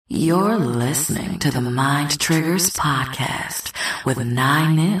You're listening to the Mind Triggers podcast with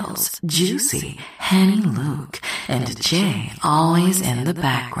 9 Nils, Juicy, Henny Luke, and Jay always in the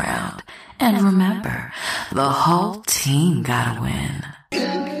background. And remember, the whole team gotta win.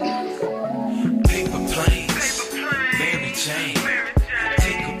 Paper planes, Mary Jane,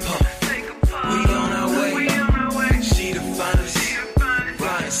 take a puff. We on our way. She the finest,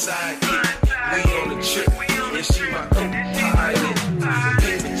 blind sidekick. We on the trip, and she my co-pilot.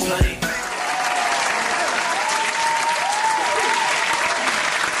 Paper planes.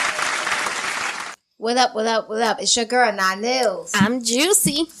 What up, what up, what up? It's your girl, 9 Nils. I'm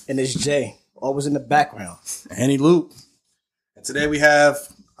Juicy. And it's Jay, always in the background. Henny Luke. And today we have,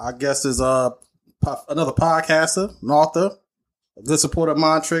 our guest is another podcaster, an author, a good supporter of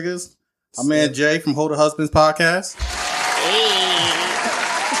Mind Triggers. Our man Jay from Hold a Husband's podcast.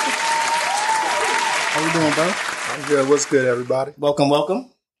 How you doing, bro? I'm good. What's good, everybody? Welcome.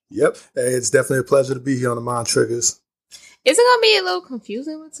 Yep. Hey, it's definitely a pleasure to be here on the Mind Triggers. Is it gonna be a little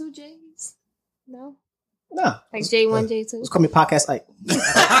confusing with 2 J's? No, No. like J1, J2. Let's call me Podcast Ike.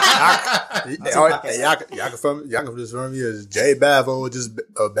 Y'all can just remember me as Jay Bavo or just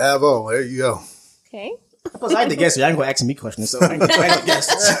Bavo. There you go. Okay. Plus, I had to guess it. I ain't going to ask me questions, so I ain't going to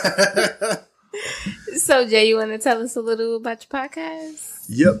guess. So Jay, you want to tell us a little about your podcast?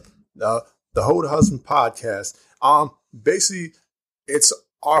 Yep. The Hold a Husband podcast. Basically, it's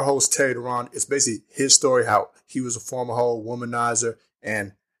our host, Terry Duran. It's basically his story, how he was a former hoe, womanizer,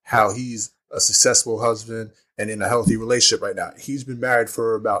 and how he's a successful husband and in a healthy relationship right now. He's been married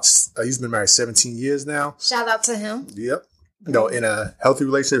for he's been married 17 years now. Shout out to him. Yep. In a healthy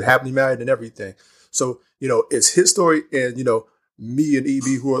relationship, happily married and everything. So, it's his story, and, me and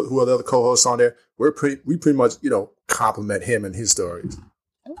EB, who are the other co-hosts on there, we pretty much, compliment him and his stories.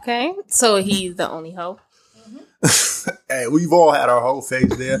 Okay. So he's the only hoe. And we've all had our whole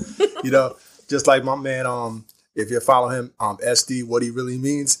phase there, just like my man, if you follow him, SD, what he really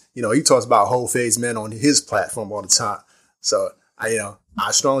means, he talks about whole phase men on his platform all the time. So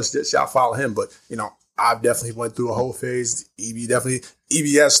I strongly suggest y'all follow him, but I've definitely went through a whole phase. EB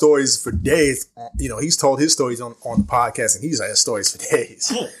has stories for days. He's told his stories on the podcast, and he's had stories for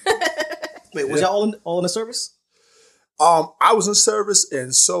days. Wait, was y'all all in the service? I was in service,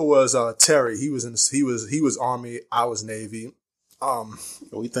 and so was Terry. He was Army. I was Navy.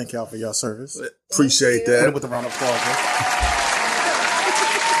 We thank y'all for your service. Appreciate that. With a round of applause.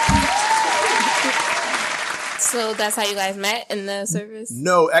 So that's how you guys met in the service?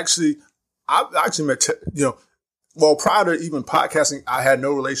 No, actually, I actually met, prior to even podcasting, I had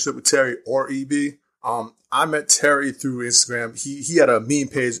no relationship with Terry or EB. I met Terry through Instagram. He had a meme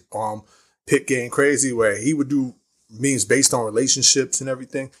page, Pick Game Crazy, where he would do memes based on relationships and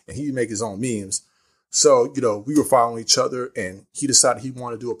everything, and he'd make his own memes. So, we were following each other, and he decided he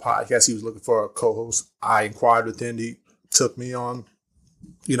wanted to do a podcast. He was looking for a co-host. I inquired with him. He took me on,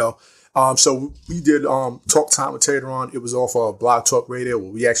 so we did Talk Time with Terry Duran. It was off of Blog Talk Radio,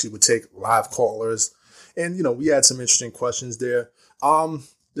 where we actually would take live callers. And, we had some interesting questions there.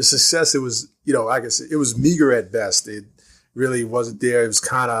 The success, it was, like I said, it was meager at best. It really wasn't there. It was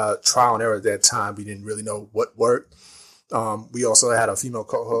kind of trial and error at that time. We didn't really know what worked. We also had a female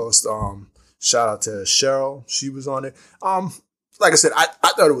co-host. Shout out to Cheryl. She was on it. Like I said, I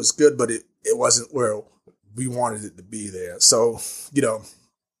thought it was good, but it wasn't where we wanted it to be there. So,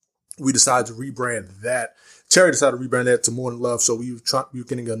 we decided to rebrand that. Terry decided to rebrand that to More Than Love. So we were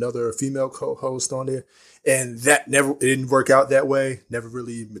getting another female co-host on there. And it didn't work out that way. Never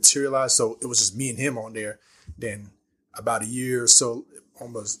really materialized. So it was just me and him on there. Then about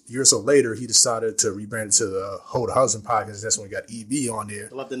almost a year or so later, he decided to rebrand it to the Hold a Husband podcast. That's when we got EB on there.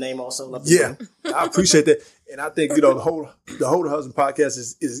 Love the name also. Love the name. I appreciate that. And I think, the Hold a Husband podcast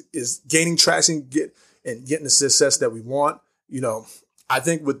is gaining traction, getting the success that we want. I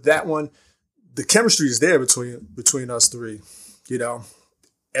think with that one, the chemistry is there between us three.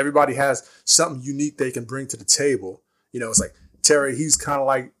 Everybody has something unique they can bring to the table. It's like Terry, he's kind of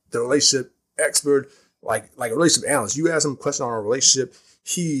like the relationship expert, like a relationship analyst. You ask him a question on a relationship,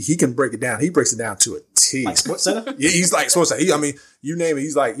 he can break it down. He breaks it down to a T. Like Sports Center? Yeah, he's like Sports Center. You name it.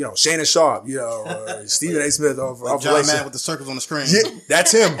 He's like, Shannon Sharp, Stephen A. Smith of John Madden with the circles on the screen. Yeah,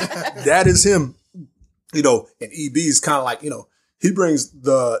 that's him. That is him. And EB is kind of like, he brings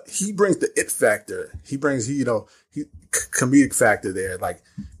the it factor. He brings comedic factor there. Like,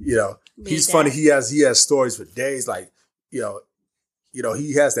 he's funny. He has stories for days. Like, he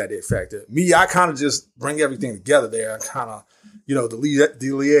has that it factor. Me, I kind of just bring everything together there. I kind of, the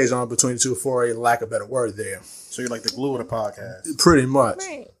liaison between the two, for a lack of a better word there. So you're like the glue of the podcast. Pretty much.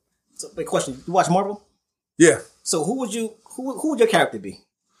 Right. So, big question. You watch Marvel? Yeah. So who would your character be?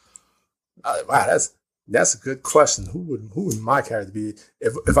 Wow, that's a good question. Who would my character be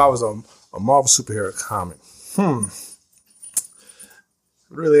if I was a Marvel superhero comic?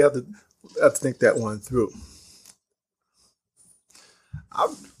 Really have to think that one through. I'd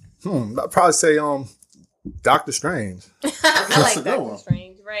probably say Doctor Strange. I like a good Doctor one.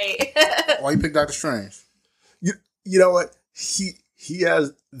 Strange, right? Why you pick Doctor Strange? You know what? He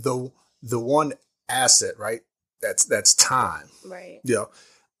has the one asset, right? That's time. Right. You know,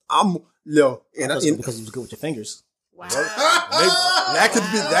 I'm and Because he was good with your fingers. Wow. that could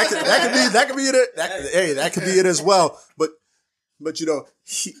be it. That could be it as well. But you know,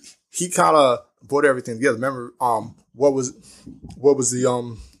 he kind of brought everything together. Remember, what was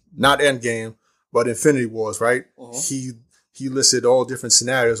the not Endgame, but Infinity Wars, right? He listed all different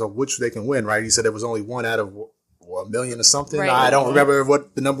scenarios of which they can win, right? He said there was only one out of a million or something. Right. I don't remember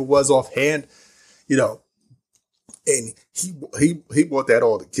what the number was offhand. You know, and he brought that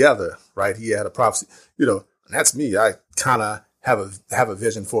all together, right? He had a prophecy, you know, and that's me. I kind of have a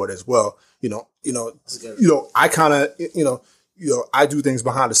vision for it as well. I kind of, I do things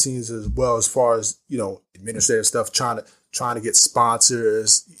behind the scenes as well, as far as, administrative stuff, trying to get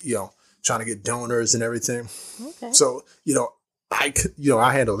sponsors, trying to get donors and everything. Okay. So, I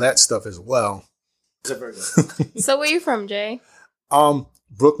handle that stuff as well. So where you from, Jay?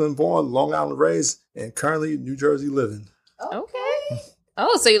 Brooklyn born, Long Island raised, and currently New Jersey living. Okay.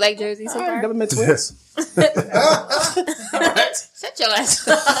 Oh, so you like Jersey so far? Never met twins. Shut your ass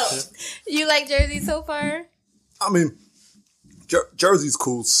up. You like Jersey so far? I mean, Jersey's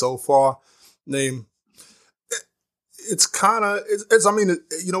cool so far. It's kind of,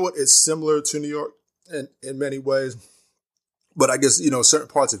 you know what? It's similar to New York in many ways. But I guess, certain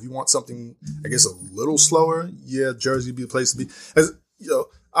parts, if you want something, I guess, a little slower, yeah, Jersey would be the place to be. As,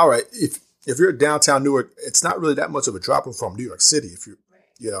 all right, if you're downtown Newark, it's not really that much of a drop from New York City. If you're,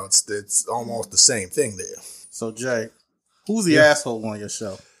 it's almost the same thing there. So, Jay, who's the asshole on your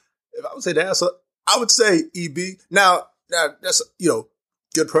show? If I would say the asshole, I would say EB. Now that's,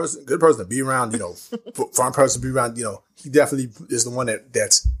 good person to be around, fun person to be around, he definitely is the one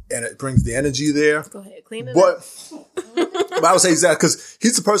that's, and it brings the energy there. Go ahead, clean it But, up. but I would say exactly, because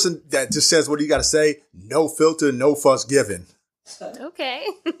he's the person that just says what you got to say, no filter, no fuss given. Okay.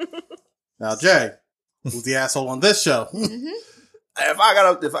 Now, Jay, who's the asshole on this show? If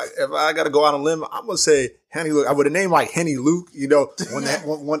I gotta go out on a limb, I'm gonna say Henny Luke. I would have named like Henny Luke. When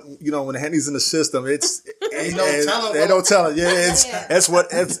when the Henny's in the system, it's Ain't no telling. They don't tell it. Yeah,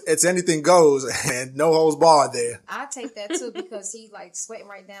 it's anything goes and no holds barred there. I take that too because he like sweating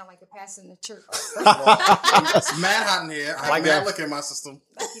right now like a pastor in the church. It's mad hot in here. I Like have mad that. liquor in my system.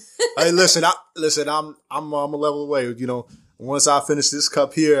 Hey, listen, I'm a level away. Once I finish this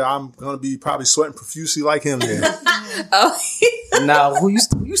cup here, I'm gonna be probably sweating profusely like him there. Oh. Now, who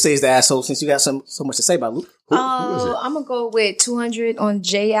you say is the asshole since you got so much to say about Luke? Who is it? I'm gonna go with 200 on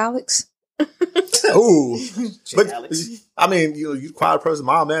Jay Alex. Ooh, but Alex. I mean, you quiet person,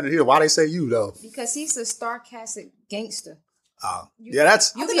 my man here. Why they say you though? Because he's a sarcastic gangster. Yeah,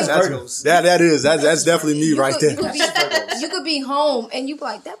 that's You be- Virgos. that's definitely me right there. You could be home and you be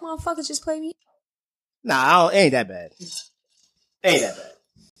like, that motherfucker just played me. Nah, ain't that bad. Ain't that bad.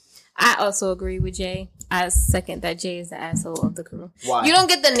 I also agree with Jay. I second that Jay is the asshole of the crew. Why? You don't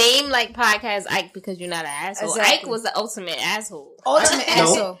get the name like podcast Ike because you're not an asshole. Exactly. Ike was the ultimate asshole. Ultimate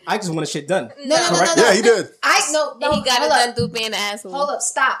asshole. No, I just want shit done. No. Yeah, he did. Ike, no, And he got hold it up. done through being an asshole. Hold up,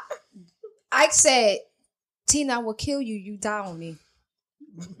 stop. Ike said, Tina, I will kill you. You die on me.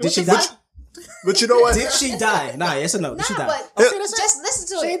 Did she die? But you know what? Did she die? Nah, yes or no? Did Nah, she die? but Okay, that's just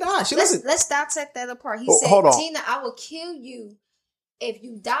listen to She it. ain't died. She let's listened. let's dissect that apart. He Oh, said, hold on. Tina, I will kill you if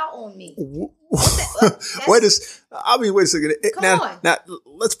you die on me. Wait a second. Come on. Now,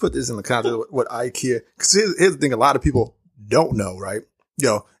 let's put this in the context of what Ike here. Because here's the thing: a lot of people don't know, right?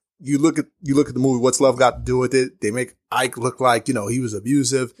 You look at the movie. What's Love Got to Do with It? They make Ike look like he was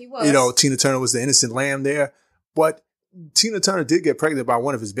abusive. He was. Tina Turner was the innocent lamb there, but Tina Turner did get pregnant by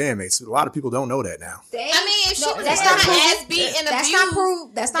one of his bandmates. A lot of people don't know that now. I mean, if she was that's getting not her ass proven. beat and That's abused, not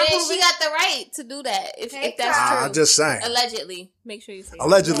proved. That's not then proven. she got the right to do that. If that's Kyle. true. I'm just saying. Allegedly. Make sure you say that.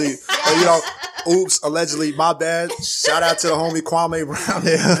 Allegedly, oops, allegedly, my bad. Shout out to the homie Kwame Brown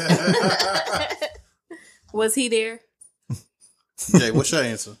there. Was he there? Jay, what's your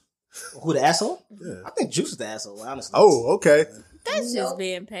answer? Who the asshole? Yeah. I think Juice is the asshole. Honestly. Oh, okay. That's just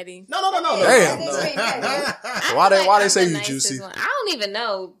being petty. no. Damn. I Why feel they- why they I'm say the you nicest juicy? one. I don't even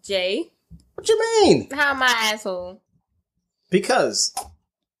know, Jay. What you mean? How am I asshole? Because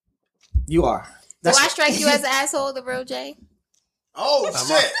you are. Do I strike you as an asshole, the real Jay? Oh,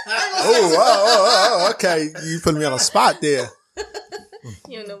 shit. Oh, okay. You put me on a spot there.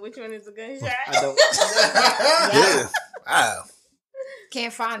 You don't know which one is a gunshot. I don't. Yeah. Wow.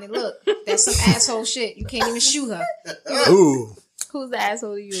 Can't find it. Look, that's some asshole shit. You can't even shoot her. Ooh. Who's the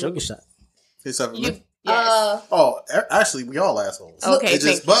asshole to you? Sugar shot. Except for You, me. yes. Actually, we all assholes. Okay, It's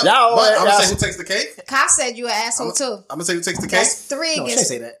just, thank but Y'all- I'm y'all- gonna say who takes the cake. Kai said you an asshole too. I'm gonna say who takes the cake. That's 3 No, she didn't against.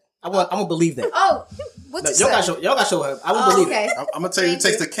 say that. I'm gonna believe that. Oh, what No, you y'all say? gotta show her. I won't Oh, believe okay. it. I'm gonna tell you who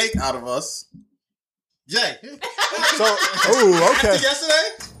Thank takes you. the cake out of us. Jay. So, ooh, okay.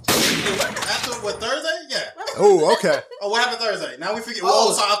 Yesterday? After what, Thursday? Yeah. Ooh, okay. Oh, what happened Thursday? Now we forget. Oh.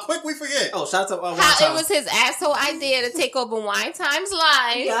 Oh, so how quick we forget. Oh, shout out to How Wine it was his asshole idea to take over Wine Times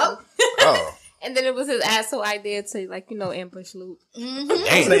Live. Yup. Oh. And then it was his asshole idea to, like, ambush Luke Mm-hmm.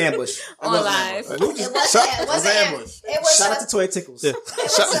 It's an ambush. on live. It was Shout- an ambush. It was Shout a, out to Toy Tickles. Yeah. it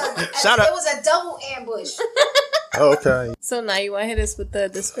was a, Shout out. it was a double ambush. Okay. So now you want to hit us with the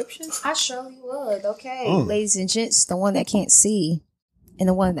description? I surely would. Okay, Mm. ladies and gents, the one that can't see and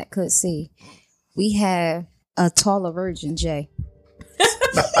the one that could see, we have a taller virgin, Jay.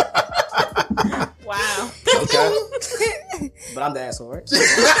 Wow. Okay. But I'm the asshole, right?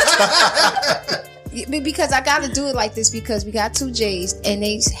 Because I got to do it like this because we got 2 J's and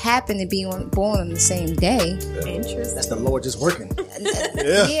they happen to be born on the same day. Interesting. That's the Lord just working.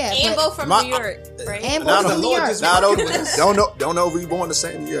 Yeah. Yeah, And but, both from My- New York, right? and Now both the from New Lord York. just- Now, don't know if we born the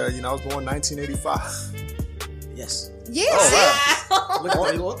same year. I was born 1985. Yes. Yeah, Oh, see? wow. Look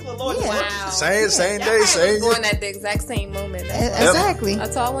at the Lord. Yeah. Wow. Same Y'all day, probably same was year. born at the exact same moment. That's why. Exactly. A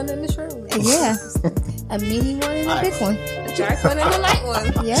tall one in the short one. Yeah, a mini one and a big one. A dark one and a light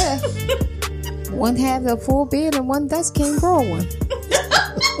one. Yeah. One have a full beard and one does can't grow one.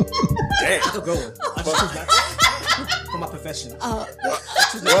 Damn. Still going. I just choose not to. For my profession. Well,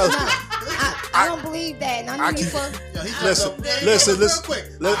 I don't believe that. And I need for Yo, he Listen, jumped up. listen, Real listen. quick.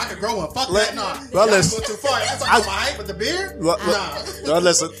 Let- I could grow one. Fuck let- that. Nah. well, Y'all listen. go too far. That's like my height with the beard. Well, Nah.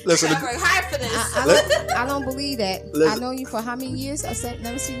 listen. I work hard for this. I don't believe that. Listen. I know you for how many years? I said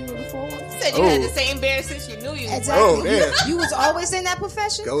never seen you before. Said you had Oh. the same beard since you knew you. Exactly. Oh, yeah. You was always in that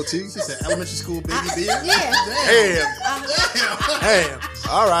profession. goatee. She said elementary school baby beard. Yeah. Damn. Damn. Damn.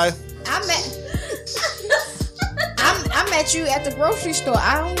 All right. I met you at the grocery store.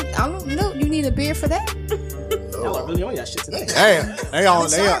 I don't know. You need a beard for that? Y'all are really on y'all shit today. Damn.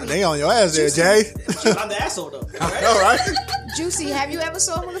 They on your ass there, Jay. But I'm the asshole though. Right? All right. Juicy, have you ever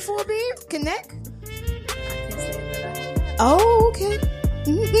saw him with a full beard? Connect? Oh, okay.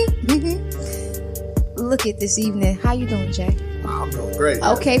 Look at this evening. How you doing, Jay? I'm doing great.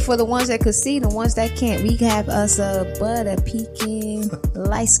 Okay, for the ones that could see, the ones that can't, we have us a butter pecan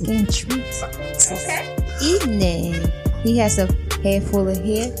light skin treat. Okay. Evening. He has a head full of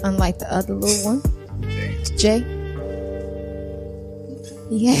hair, unlike the other little one. Jay.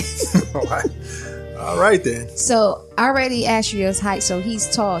 Yeah. All right then. So I already asked you his height. So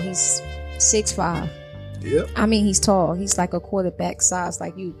he's tall. He's 6'5". Yep. I mean, he's tall. He's like a quarterback size,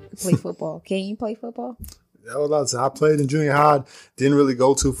 like you play football. Can you play football? That was I played in junior high. Didn't really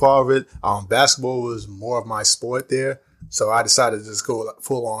go too far of it. Basketball was more of my sport there, so I decided to just go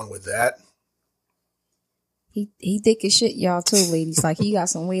full on with that. He thick as shit, y'all too, ladies. Like he got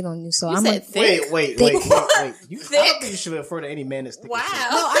some weight on you. So You I'm said thick. Wait. Thick. You, I don't think you should refer to any man as thick. Wow. as shit.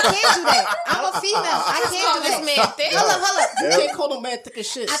 No, I can't do that. I'm a female. I Call can't do this that. man thick. Hold up. You can't call no man thick as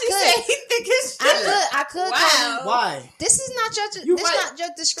shit. I She could. said he thick as shit. I could. Wow. call him- Why? This is not your. You This right. not your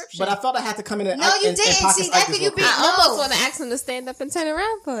description. But I felt I had to come in and No, you and didn't. pockets See, like after this you real beat- quick. I almost No. want to ask him to stand up and turn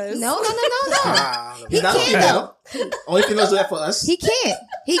around for us. no. He's not a can't, female. Only females do that for us. He can't.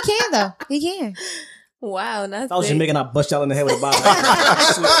 He can though. He can. Wow, not If I was thick. Jamaican, I'd bust y'all in the head with a bottle.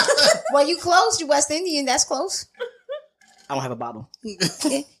 I swear. Well, you close. You West Indian. That's close. I don't have a bottle.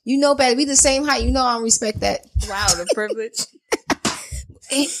 You know better. We the same height. You know I don't respect that. Wow, the privilege.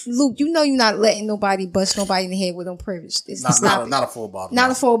 Hey, Luke, you know you're not letting nobody bust nobody in the head with no privilege. This is Not a full bottle.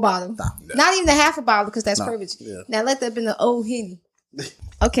 Not a full bottle. Not even a half a bottle because that's No. privilege. Yeah. Now let that be the old Henny.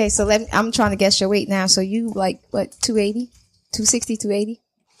 Okay, so I'm trying to guess your weight now. So you like what, 280? 260, 280?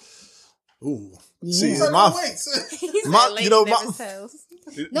 Ooh. Yeah. See, Fuck my, my weights. my Lady you know, never my, tells.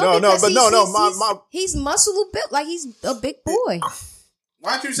 no, He's muscle built, like he's a big boy.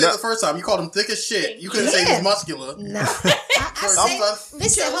 Why didn't you say it the first time? You called him thick as shit. You couldn't say he Yeah. was muscular. No, I say,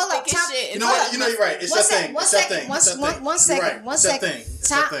 listen, hold up, Thick as time. shit. You know what? You know you're right. It's your thing. One It's your second, thing. one It's your thing. one You're second, right. one It's your second. thing. It's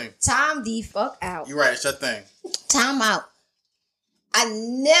your thing. Time the fuck out. You're right. It's your thing. Time out. I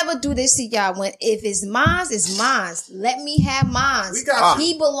never do this to y'all. When if it's mine, it's mine. Let me have mine. We got you.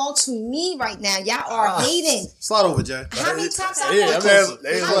 He belongs to me right now. Y'all are hating. Slide over, Jay. How many times I yeah, called I you?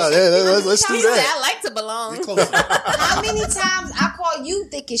 mean, let's do He said, that. I like to belong. Get closer. How many times I call you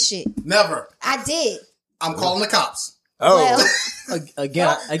thick as shit? Never. I did. I'm calling the cops. Oh,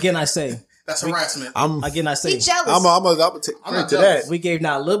 Again, I say. That's harassment. Again, I say. He jealous. I'm gonna take credit to that. We gave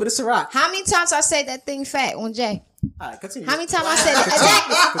now a little bit of Ciroc. How many times I say that thing fat on Jay? All right, continue. How many times I said that?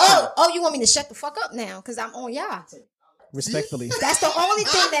 Exactly. Oh, you want me to shut the fuck up now? Because I'm on y'all. Respectfully. That's the only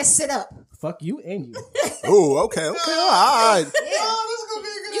thing that sit up. Fuck you and you. Oh, okay, all right. Yeah.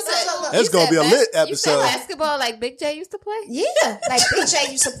 You said, It's gonna be a lit You said episode. basketball like Big J used to play? Yeah. Like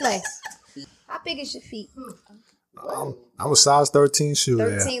PJ used to play. How big is your feet? I'm a size 13 shoe.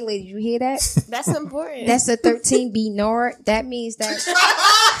 13, ladies. You hear that? That's important. That's a 13B Nord. That means that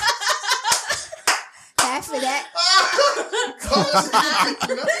half of that.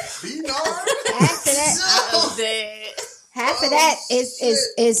 Half of that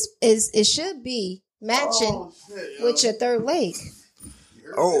is it should be matching with your third leg.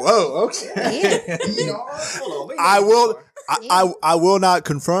 Oh, okay. Yeah. I will not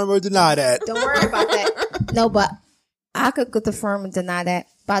confirm or deny that. Don't worry about that. No, but I could confirm and deny that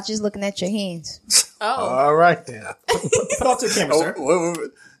by just looking at your hands. All right then. Put off to the camera, sir.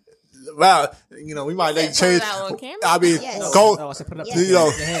 Well, we might need to change. That on camera? I mean, Yes. go. No, I said put it up. Yeah. To You know,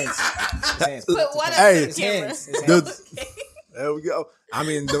 your hands. His hands. Put one up Hey, to the His camera. hands. His hands. There we go. I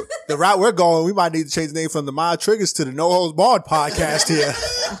mean, the route we're going, we might need to change the name from the Mind Triggers to the No Holds Barred podcast here.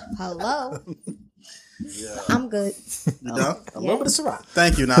 Hello. I'm good. You know? A little bit of Ciroc.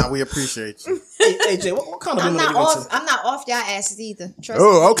 Thank you, Nah. We appreciate you. Hey, Jay, what kind of I'm women not are you off. into? I'm not off y'all asses either. Trust me.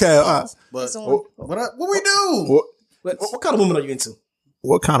 Oh, okay. But It's on. what we do? What kind of women are you into?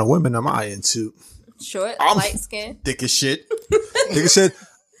 What kind of women am I into? Short, light skin. Thick as shit. Like I said,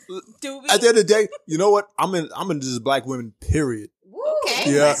 Doobie. at the end of the day, you know what? I'm in just black women, period.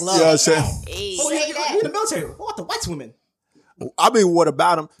 Okay. Yeah, love. you know what I'm saying? Hey. Oh, Say you that. in the military. What the white women? I mean, what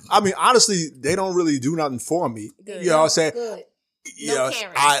about them? I mean, honestly, they don't really do nothing for me. Good. You know what I'm saying? Good. You know,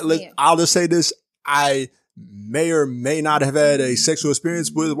 Karen. Yeah. I'll just say this. I may or may not have had a sexual experience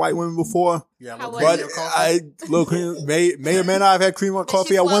with white women before, Yeah, How look, was but it? I little cream may or may not have had cream on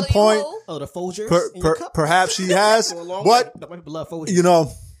coffee at one point. Oh, the Folgers in your cup? Perhaps she has, Go a long but way. The white people love Folgers. you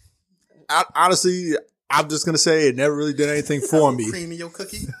know, honestly, I'm just gonna say it never really did anything for me. cream in your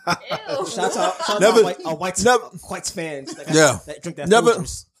cookie. Ew. Shout out Never- whites never- whites fans. That Yeah. that drink that Never-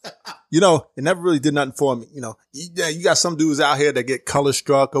 Folgers. You know, it never really did nothing for me. You know, you got some dudes out here that get color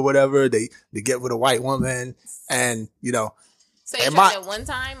struck or whatever. They get with a white woman, and you know, So you Am tried I- it one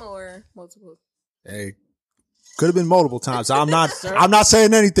time or multiple? hey, could have been multiple times. I'm not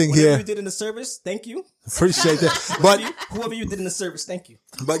saying anything Whatever here. you did in the service, thank you. Appreciate that, but Whoever you did in the service, thank you.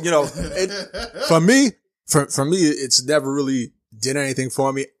 you know, for me, it's never really did anything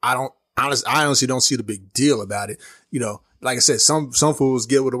for me. I honestly don't see the big deal about it. You know, like I said, some fools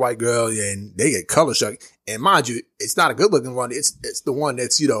get with a white girl and they get color shock. And mind you, it's not a good looking one. It's the one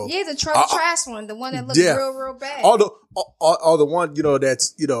that's, you know, Yeah, the trash one, the one that looks yeah. real bad. all the one, you know,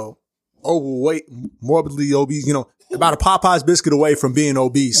 that's, you know, overweight, morbidly obese, you know, about a Popeye's biscuit away from being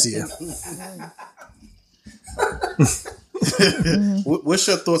obese here. What's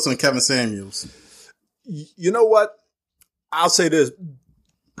your thoughts on Kevin Samuels? You know what? I'll say this.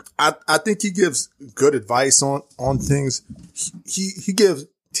 I think he gives good advice on things. He gives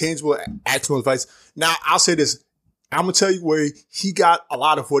tangible, actual advice. Now, I'll say this. I'm gonna tell you where he got a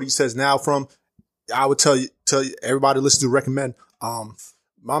lot of what he says now from. I would tell you everybody listen to recommend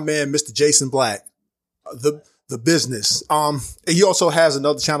my man Mr. Jason Black, the business. He also has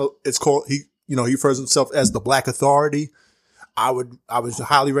another channel. It's called he refers himself as the Black Authority. I would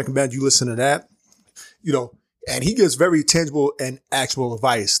highly recommend you listen to that. You know, and he gives very tangible and actual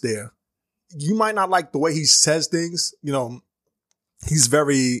advice there. You might not like the way he says things. You know, he's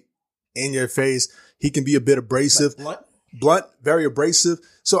very in your face. He can be a bit abrasive, blunt, very abrasive.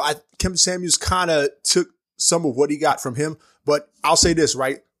 So Kevin Samuels kind of took some of what he got from him. But I'll say this,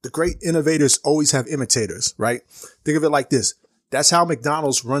 right? The great innovators always have imitators, right? Think of it like this. That's how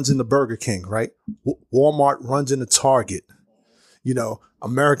McDonald's runs into Burger King, right? Walmart runs into Target. You know,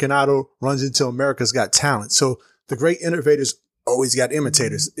 American Idol runs into America's Got Talent. So the great innovators always got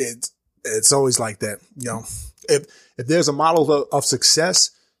imitators. It's always like that. You know, if there's a model of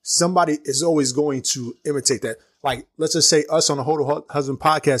success, somebody is always going to imitate that. Like, let's just say us on the Hold a Husband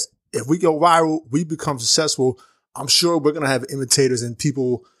podcast. If we go viral, we become successful. I'm sure we're going to have imitators and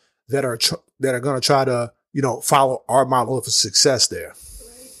people that are going to try to, you know, follow our model of success there.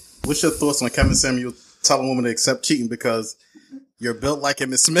 What's your thoughts on Kevin Samuels telling women to accept cheating because you're built like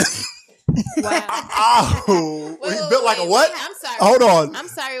Emmitt Smith? Wow. Oh, Wait, he wait, built like wait, a what? wait, I'm sorry. Hold on. I'm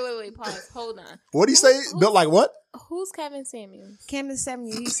sorry. Wait. Pause. Hold on. What do you say? Built like what? Who's Kevin Samuels? Kevin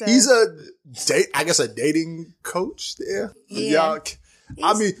Samuels, he said. He's a dating coach there. Yeah.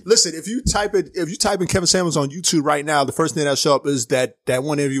 I mean, listen, if you type in Kevin Samuels on YouTube right now, the first thing that'll show up is that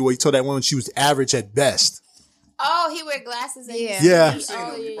one interview where he told that woman she was average at best. Oh, he wear glasses. And Yeah. Yeah.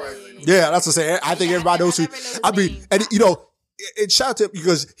 Yeah. That's what I'm saying. I think everybody knows who. I mean, and it shout out to him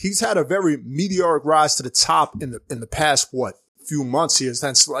because he's had a very meteoric rise to the top in the past few months here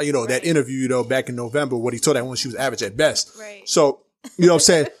since that interview back in November when he told that woman she was average at best. Right. So what I'm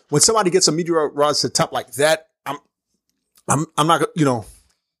saying, when somebody gets a meteoric rise to the top like that, I'm not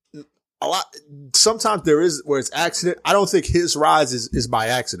a lot. Sometimes there is where it's accident. I don't think his rise is by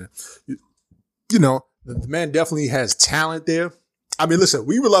accident. The man definitely has talent there. I mean, listen,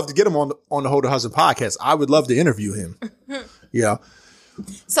 we would love to get him on the Hold the Husband podcast. I would love to interview him. Yeah.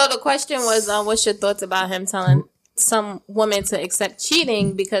 So the question was, what's your thoughts about him telling some women to accept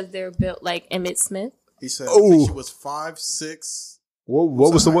cheating because they're built like Emmitt Smith? He said I think she was 5'6".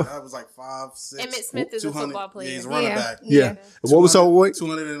 What was the one? I was like 5'6". Emmitt Smith is a football player. Yeah, he's a running back. Yeah. What was her weight?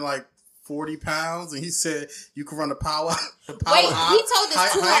 240 pounds, and he said you can run the power. Wait, he told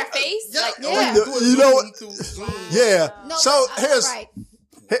this to her face? Yeah. No, So here's.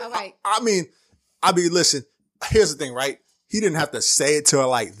 All right. I mean, listen. Here's the thing, right? He didn't have to say it to her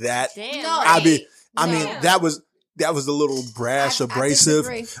like that. Damn. No, I mean, No. that was a little brash, I abrasive.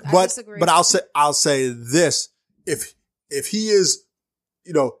 disagree. I But disagree. I'll say this: if he is,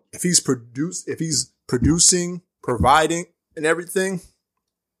 if he's producing, providing, and everything,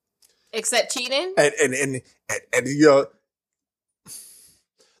 Except cheating? and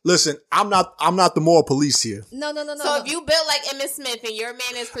listen, I'm not the moral police here. No. So if you built like Emmitt Smith and your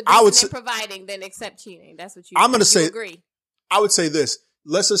man is I would producing say- and providing, then accept cheating. That's what you. I'm gonna you say- agree. I would say this.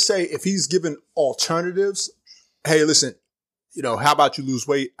 Let's just say if he's given alternatives, hey, listen, how about you lose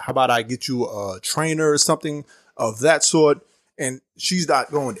weight? How about I get you a trainer or something of that sort? And she's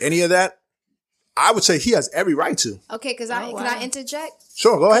not going any of that. I would say he has every right to. Okay, can I interject?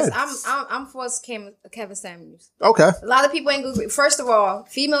 Sure, go ahead. I'm for Kevin Samuels. Okay. A lot of people ain't good. First of all,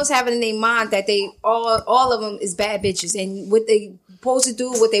 females have it in their mind that they all of them is bad bitches, and what they supposed to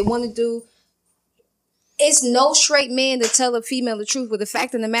do, what they want to do. It's no straight man to tell a female the truth. But the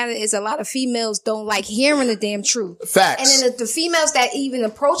fact of the matter is, a lot of females don't like hearing the damn truth. Facts. And then the females that even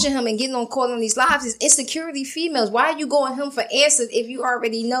approaching him and getting on caught on these lives is insecurity females. Why are you going him for answers if you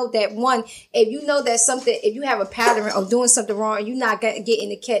already know that one? If you know that something, if you have a pattern of doing something wrong, and you're not getting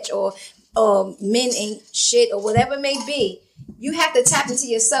the catch, or men ain't shit, or whatever it may be, you have to tap into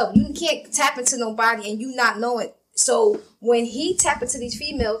yourself. You can't tap into nobody and you not know it. So when he tap into these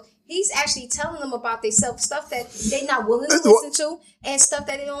females, he's actually telling them about themselves, stuff that they not willing to listen to, and stuff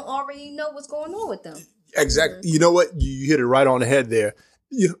that they don't already know what's going on with them. Exactly. You know what? You hit it right on the head there.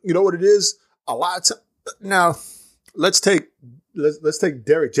 You know what it is? A lot of time. Now, let's take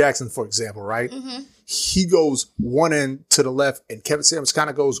Derek Jackson, for example, right? Mm-hmm. He goes one end to the left and Kevin Samuels kind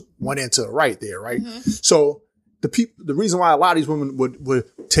of goes one end to the right there, right? Mm-hmm. So the reason why a lot of these women would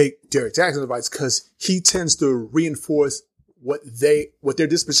take Derek Jackson's advice because he tends to reinforce what their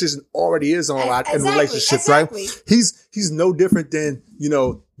disposition already is on a lot in relationships, exactly. right? He's no different than,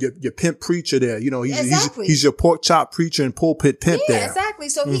 your pimp preacher there. He's your pork chop preacher and pulpit pimp there. Yeah, exactly.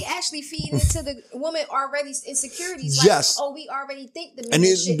 So he actually feeding into the woman already insecurities. Like, Yes. oh, we already think the men And and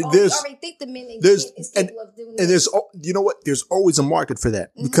there's- shit. Oh, there's- we already think the men ain't there's- capable of doing And this. there's, you know what? There's always a market for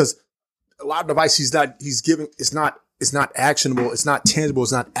that because a lot of advice he's giving is not actionable. It's not tangible.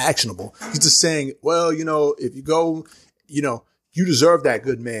 It's not actionable. He's just saying, well, if you go, you deserve that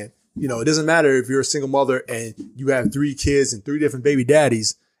good man. It doesn't matter if you're a single mother and you have 3 kids and 3 different baby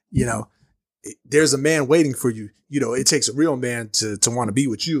daddies, there's a man waiting for you. It takes a real man to want to be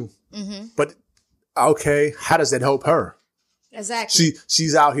with you. Mm-hmm. But okay, how does that help her? Exactly.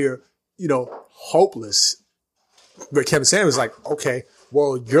 She's out here, hopeless. But Kevin Samuels is like, okay,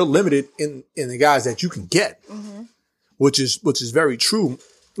 well, you're limited in the guys that you can get, which is very true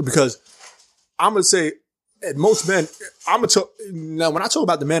because I'm gonna say at most men, I'm gonna talk now. When I talk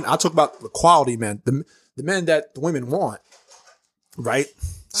about the men, I talk about the quality men, the men that the women want, right?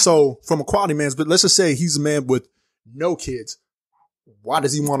 So from a quality man's, but let's just say he's a man with no kids. Why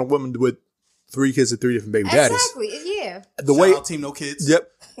does he want a woman with 3 kids and 3 different baby daddies? Exactly. Yeah. The way, Shout out Team No Kids. yep,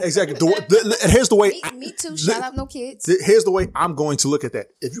 exactly. Here's the way. Me too. Shout out no kids. Here's the way I'm going to look at that.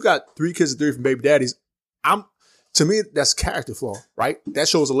 If you got 3 kids and 3 different baby daddies, to me, that's a character flaw, right? That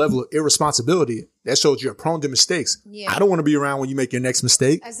shows a level of irresponsibility. That shows you're prone to mistakes. Yeah. I don't want to be around when you make your next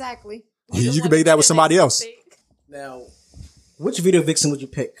mistake. Exactly. You can make that with somebody else. Now, which video vixen would you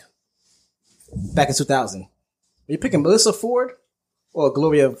pick back in 2000? Are you picking Melissa Ford or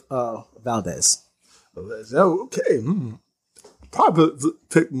Gloria Valdez? Okay. Probably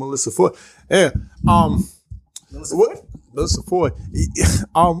pick Melissa Ford. Yeah. Melissa Ford? Melissa Ford.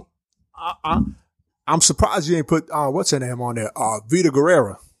 I'm surprised you ain't put what's her name on there? Vita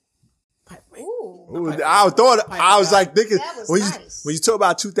Guerrera. I was like thinking That was when nice. you talk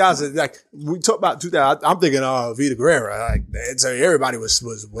about 2000, like when you talk about 2000, I'm thinking Vita Guerrera. Like so everybody was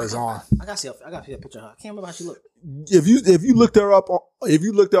on. I got to see a picture of her. I can't remember how she looked. If you looked her up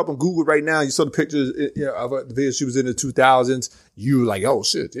on Google right now, you saw the pictures of the video she was in the 2000s. You were like, oh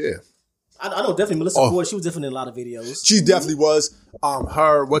shit, yeah. I know definitely Melissa Ford. She was definitely in a lot of videos. She definitely was.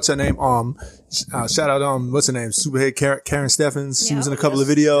 Her, what's her name? Shout out, what's her name? Superhead Karen Steffens. She was in a couple of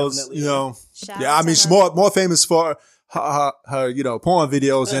videos. definitely. You know, Shout yeah. I out mean, to she's her. more famous for her porn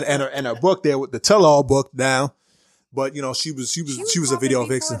videos and her book there with the tell all book now. But you know, she was a video popping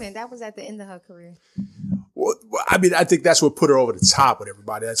vixen. before then. That was at the end of her career. Well, I mean, I think that's what put her over the top with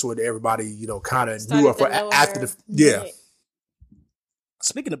everybody. That's what everybody kind of knew her for Started to know after her. the yeah.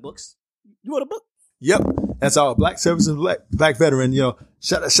 Speaking of books, you wrote a book. Yep, that's all. Black service and black veteran.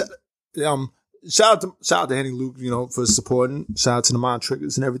 Shout out to Henny Luke. For supporting. Shout out to the Mind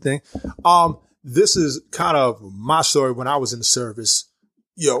Triggers and everything. This is kind of my story when I was in the service.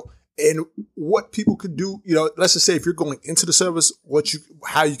 And what people could do. Let's just say if you're going into the service,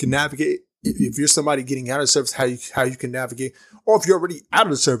 how you can navigate. If you're somebody getting out of the service, how you can navigate, or if you're already out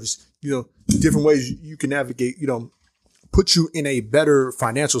of the service, different ways you can navigate. Put you in a better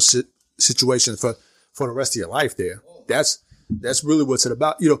financial situation for the rest of your life there. That's really what's it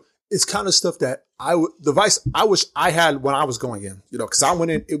about. It's kind of stuff that the advice I wish I had when I was going in, cause I went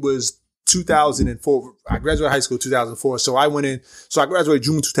in, it was 2004. I graduated high school 2004. So I graduated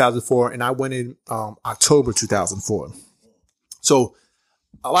June 2004 and I went in, October 2004. So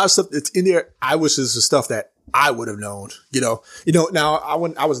a lot of stuff that's in there, I wish this is stuff that I would have known, now I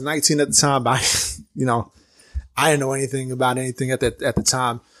was 19 at the time, but I didn't know anything about anything at the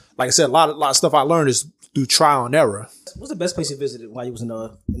time. Like I said, a lot of stuff I learned is through trial and error. What's the best place you visited while you was in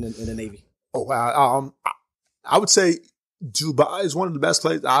the Navy? Oh wow! I would say Dubai is one of the best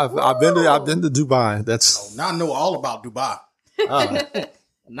places. I've been to Dubai. That's Now I know all about Dubai. And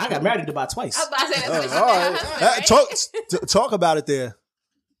I got married in Dubai twice. I was about to say that's all right. Talk about it there.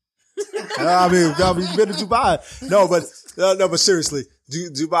 I mean, you've been to Dubai. No, but seriously,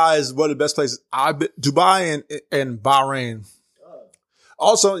 Dubai is one of the best places. I've been Dubai and Bahrain.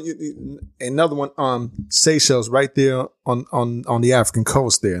 Also, another one, Seychelles, right there on the African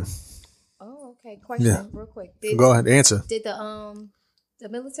coast there. Oh, okay. Question, real quick. Go ahead, answer. Did the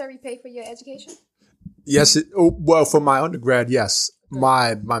military pay for your education? Yes. Well, for my undergrad, yes.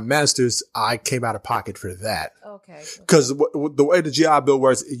 My master's, I came out of pocket for that. Okay. Because the way the GI Bill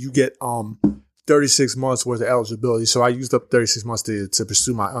works, you get 36 months worth of eligibility. So I used up 36 months to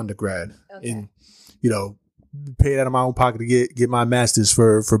pursue my undergrad, and paid out of my own pocket to get my master's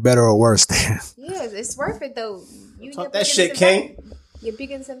for better or worse. Yeah, it's worth it though. Talk that shit, King. Your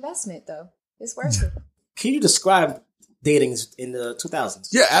biggest investment though. It's worth it. Can you describe dating in the 2000s?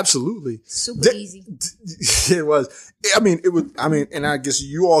 Yeah, absolutely. Super easy. It was. It was. And I guess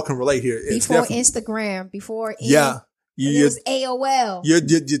you all can relate here. It's Before definitely- Instagram, before yeah. it was AOL. You're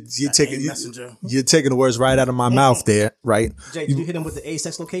taking Messenger. you're taking the words right out of my mouth there, right? Jay, did you hit him with the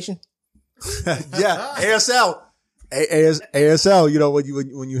A-sex location? Yeah, ASL. ASL,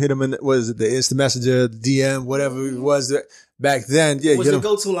 when you hit them in, was it the Instant Messenger, the DM, whatever it was back then? Yeah, What's your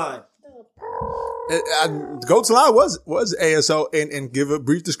go-to line? Go-to line was ASL and give a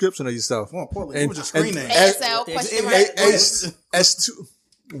brief description of yourself. More importantly, what was your screen name? ASL question mark. S2.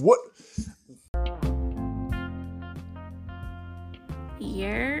 What?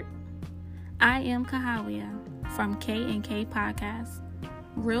 I am Kahawia from K&K Podcast.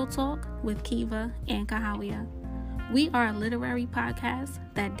 Real Talk with Kiva and Kahawia. We are a literary podcast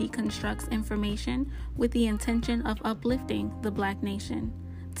that deconstructs information with the intention of uplifting the Black nation.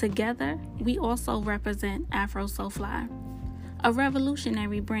 Together, we also represent Afro Soulfly, a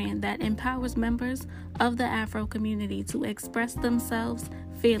revolutionary brand that empowers members of the Afro community to express themselves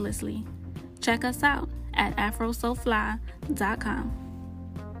fearlessly. Check us out at afrosoulfly.com.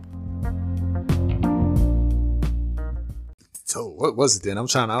 So what was it then? I'm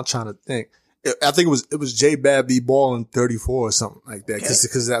trying to think. I think it was J Bad B Ballin 34 or something like that.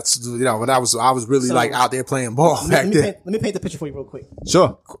 Because that's when I was really out there playing ball back then. Let me paint the picture for you real quick.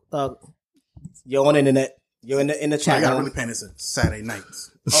 Sure. You're on the internet. You're in the chat. I got really paint this Saturday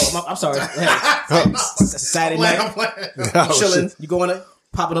nights. Oh, I'm sorry. Saturday night. You chilling. You going to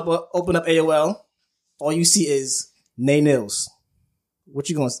open up AOL. All you see is Nay Nils. What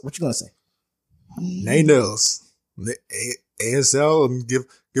you gonna say? Nay Nils. ASL and give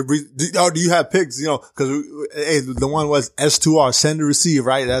brief. Do you have pics? Because the one was S2R, send and receive,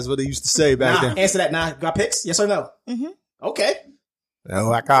 right? That's what they used to say back then. Answer that now. Got pics? Yes or no? Mm-hmm. Okay.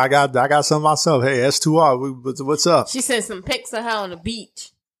 I got some myself. Hey, S2R, what's up? She sent some pics of her on the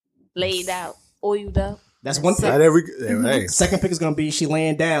beach, laid out, oiled up. That's one pic. Hey. Second pic is gonna be she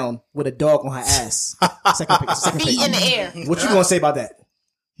laying down with a dog on her ass. Second pic. Feet in the air. What you gonna say about that?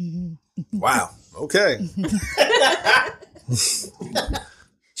 Wow. Okay.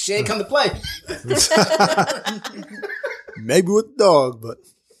 She ain't come to play. Maybe with the dog, but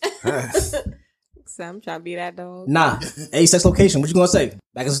So I'm trying to be that dog. Nah. A-sex location. What you gonna say?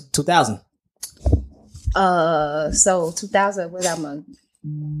 Back in 2000. So 2000, what I'm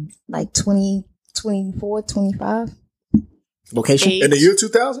like 20, 24, 25. Location? in the year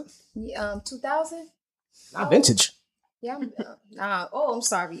 2000? 2000? Not vintage. Yeah. I'm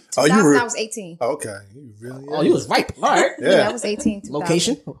sorry. Oh, 2000, I was 18. Okay. You really? Oh, you was ripe. All right. Yeah, I was 18. 2000.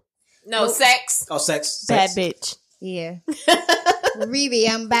 Location? No, sex. Oh, sex. Bad Sex. bitch. Yeah. Really,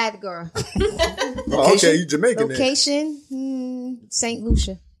 I'm bad girl. Oh, okay, you Jamaican then. Location, St.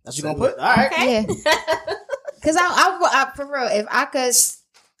 Lucia. That's what you gonna put? All right. Yeah. Because I for real, if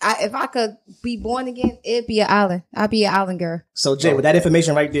I could be born again, it'd be an island. I'd be an island girl. So, Jay, with that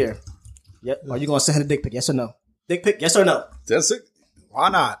information right there, yep. Are you gonna send her a dick pic? Yes or no? Dick pic? Yes or no? That's it. Why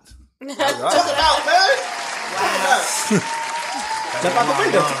not? Check it out, man. Wow. Jump out the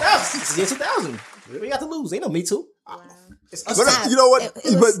window. 2000. It's the year 2000. We got to lose. Ain't no Me Too. It's us. But you know what?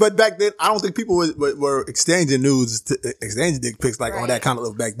 But back then, I don't think people were exchanging exchanging dick pics like on that kind of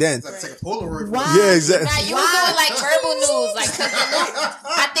level back then. Let's take a Polaroid. Wow. Yeah, exactly. Now you was doing like verbal news, like 'cause the loop.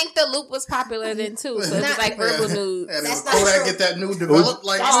 I think the loop was popular then too, so it was like verbal news. And That's Kodak not true. get that new developed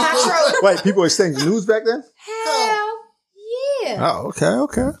like That's not true. Wait, people exchanging news back then? Hell yeah. Oh, okay.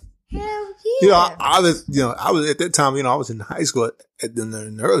 Hell yeah. You know, I was at that time. You know, I was in high school in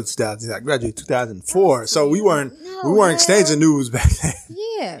the early 2000s. I graduated 2004, so we weren't exchanging news back then.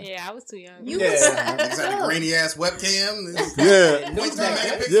 Yeah. Yeah, I was too young. You Yeah. It's like a grainy ass webcam. Yeah.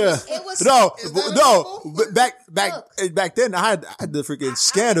 Yeah. It was But back then I had the freaking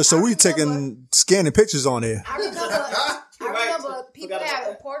scanner, so we taking scanning pictures on there. I remember people had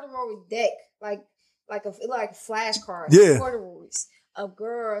a Polaroid deck, like a flashcard. Yeah. Polaroids of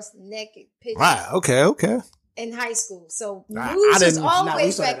girls naked pictures Right. Okay. in high school. So I news was didn't- always nah,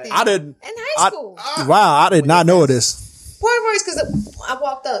 we saw back that. then. I didn't. In high school. Wow, I did not know this. Polaroids, because I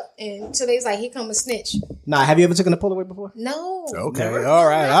walked up and so they was like, "Here come a snitch." Nah, have you ever taken a Polaroid before? No. Okay. Never? All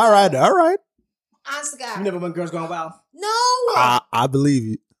right. Honest to God. You never when girls going wild? No. I believe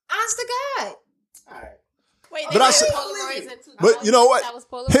you. Honest to God. Wait, But they I had said- Polaroids in 2000? But you know what? That was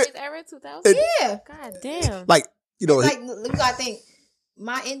Polaroids era 2000? Yeah. God damn. Like, you know, Like, you gotta think.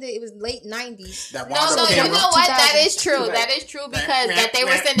 My end, it was late 90s. That No, wind up you camera. know what? That 2000. is true. That is true because that they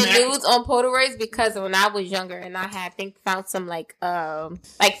were sending nudes on Polaroids because when I was younger and I had found some like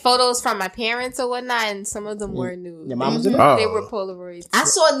photos from my parents or whatnot, and some of them were nudes. Your mom was in it? Oh. They were Polaroids. I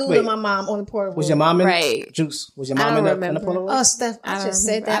saw a nude Wait. of my mom on the Polaroid. Was your mom in Right. Juice? Was your I mom don't in the remember. Polaroid? Oh, Steph, I just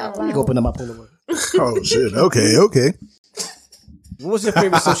said that out Let me loud. go open up my Polaroid. oh shit. Okay. What was your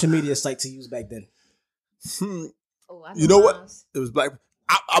favorite social media site to use back then? Oh, I You know what? mom's. It was black.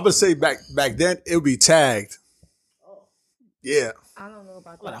 I would say back then it would be tagged. Yeah. I don't know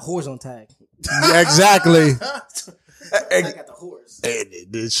about A lot that. of whores on tag. Yeah, exactly. I got the whores.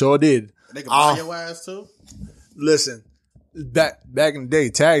 It sure did. They can buy your ass too. Listen, back in the day,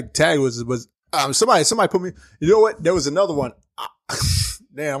 tag was somebody put me. You know what? There was another one.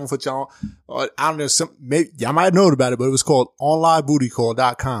 Damn, I'm gonna put y'all on. I don't know. Maybe y'all might know about it, but it was called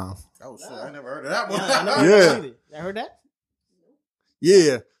onlinebootycall.com. Oh shit, I never heard of that one. Yeah. I heard that.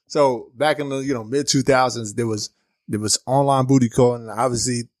 Yeah. So back in the mid 2000s, there was online booty call, and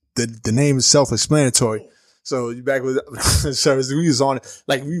obviously the name is self-explanatory. So you back with service, we was on it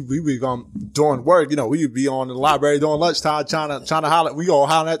like we were doing work. We would be on the library during lunchtime trying to holler. We all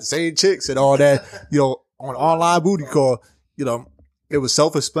hollering at the same chicks and all that. On online booty call. It was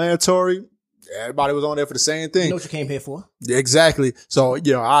self-explanatory. Everybody was on there for the same thing. You know what you came here for? Exactly. So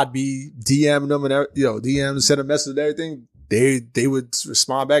I'd be DMing them and DM, send a message and everything. They would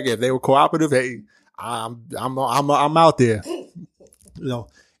respond back if they were cooperative. Hey, I'm out there.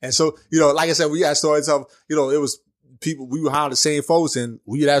 And so like I said, we had stories of it was people we were hiring the same folks, and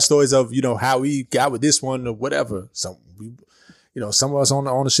we had stories of how we got with this one or whatever. So we, some of us on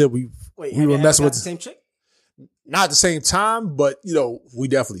the ship we were messing with the same chick. not at the same time, but we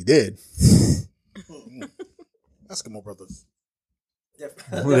definitely did. Eskimo brothers.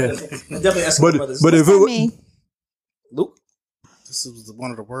 Definitely Eskimo brothers. But if it I was mean, Luke, This was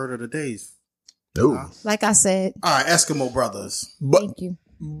one of the word of the days. no. like I said, All right, Eskimo brothers. But thank you.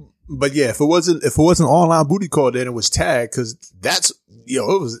 But yeah, if it wasn't online booty call, then it was tagged because that's there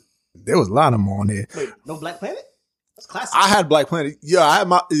was a lot of them on there. wait, no Black Planet? Classic. I had Black Planet. Yeah, I had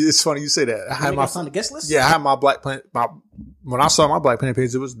my. It's funny you say that. I had my on the guest list. Yeah, I had my Black Planet. When I saw my Black Planet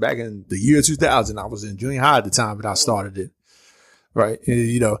page, it was back in the year 2000. I was in junior high at the time, but I started it. Right, and,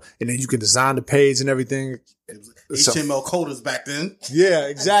 and then you can design the page and everything. HTML coders back then. Yeah,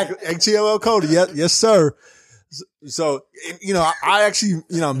 exactly. HTML coder. Yes, sir. So, I actually,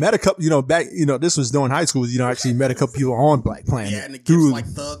 met a couple, back, this was during high school, actually met a couple people on Black Planet. Yeah, and the gifts like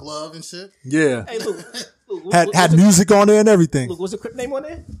Thug Love and shit. Yeah. Hey, Luke. Had music on there and everything. Luke, what's the crypt name on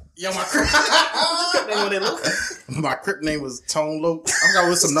there? Yeah, my crypt name on there, Luke? My crypt name was Tone Loke. I forgot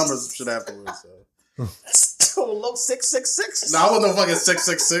with some numbers and shit afterwards. So. Tone Loke 666. No, I wasn't no fucking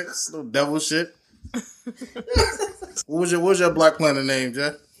 666. No devil shit. What was your Black Planet name,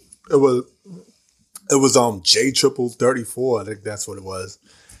 Jay? It was J Triple 34. I think that's what it was.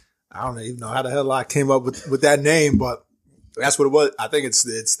 I don't even know how the hell I came up with that name, but that's what it was. I think it's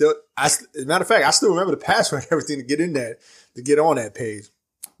still. As a matter of fact, I still remember the password and everything to get in there, to get on that page.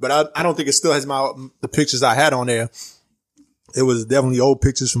 But I don't think it still has the pictures I had on there. It was definitely old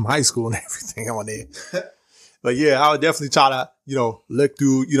pictures from high school and everything on there. But yeah, I would definitely try to look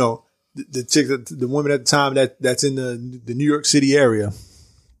through the chicks, the women at the time that's in the New York City area.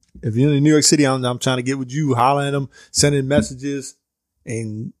 If you're in New York City, I'm trying to get with you, holler at them, sending messages,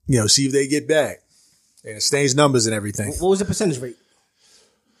 and see if they get back and exchange numbers and everything. What was the percentage rate?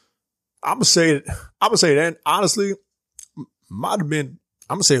 I'm gonna say that honestly, might have been.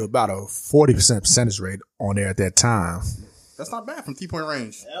 I'm gonna say about a 40% percentage rate on there at that time. That's not bad from 3-point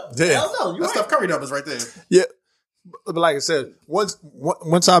range. Yeah, no, that's Steph Curry numbers right there. Yeah, but like I said, once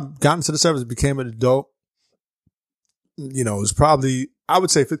I got into the service, became an adult. It was probably, I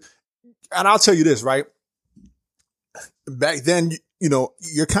would say, and I'll tell you this, right? Back then,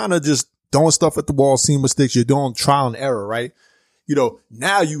 you're kind of just throwing stuff at the wall, seeing mistakes. You're doing trial and error, right?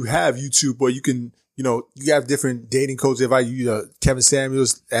 Now you have YouTube where you can, you have different dating codes. If Kevin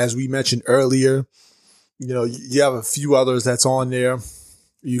Samuels, as we mentioned earlier, you have a few others that's on there.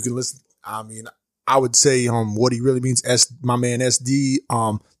 You can listen. I mean, I would say, what he really means, my man SD,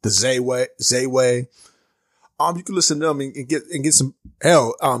 the Zayway. You can listen to them and get some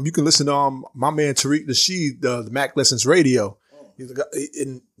hell. You can listen to my man Tariq Nasheed, the Mac Lessons Radio.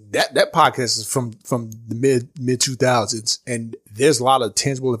 And that podcast is from the mid 2000s, and there's a lot of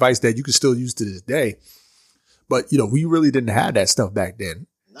tangible advice that you can still use to this day. But we really didn't have that stuff back then.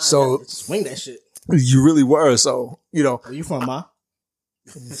 So swing that shit. You really were. So Where you from, Ma?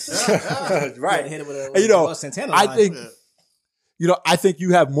 Right. Hit it with Santana I think I think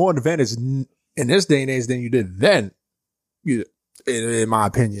you have more advantage in this day and age than you did then, in my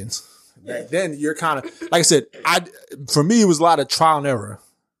opinion. Back then, you're kind of, like I said, for me, it was a lot of trial and error.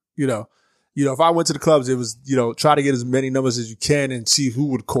 If I went to the clubs, it was, try to get as many numbers as you can and see who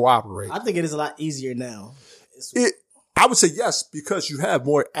would cooperate. I think it is a lot easier now. I would say yes, because you have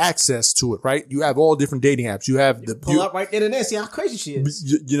more access to it, right? You have all different dating apps. You have pull up right there and there, see how crazy she is.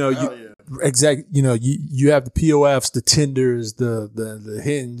 Exactly. You have the POFs, the Tinders, the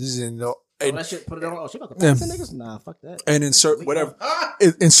Hinges, and that shit, put it on. Oh, she about to pass niggas? Nah, fuck that. And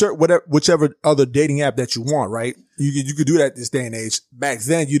insert whichever other dating app that you want, right? You could do that this day and age. Back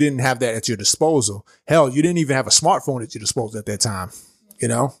then, you didn't have that at your disposal. Hell, you didn't even have a smartphone at your disposal at that time.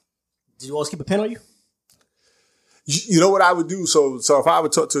 Did you always keep a pen on you? You know what I would do? So if I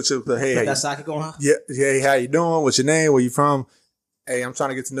would talk to a chick, hey, that socket going, huh? Yeah, how you doing? What's your name? Where you from? Hey, I'm trying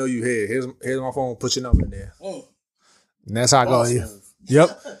to get to know you. Hey, here's my phone. Put your number in there. And that's how I go.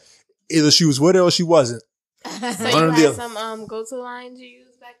 Yep. Either she was with it or she wasn't. So you had some go-to lines you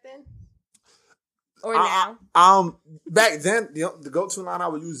used back then? Or now? Back then, the go-to line I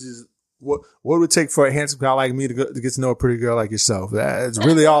would use is, what would it take for a handsome guy like me to get to know a pretty girl like yourself? That's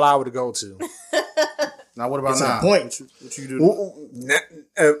really all I would go to. Now, what about now? Point. What you do?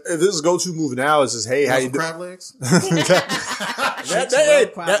 If this is go-to move now, it's just, hey, how you doing? Crab legs?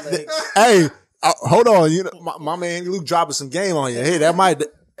 Hey, hold on. My man Luke dropping some game on you. Hey, that might...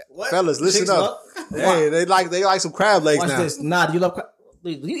 What? Fellas, listen up. Hey, they like some crab legs. Watch now. This. Nah, do you love crab?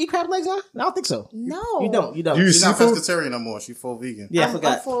 Do you eat crab legs now? I don't think so. No. You don't. She's not pescatarian no more. She's full vegan. Yeah, I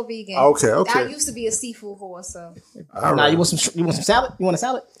forgot. I'm full vegan. Okay. I used to be a seafood whore, so. Nah, you want some salad? You want a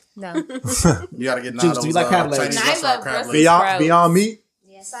salad? No. You gotta get Juice, do you like crab legs? Beyond meat?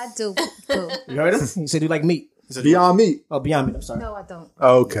 Yes, I do. You heard him? He said you like meat. Beyond meat. Oh, Beyond Meat. I'm sorry. No, I don't.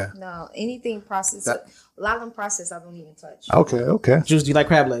 Oh, okay. No, anything processed. A lot of them processed, I don't even touch. Okay. Juice, do you like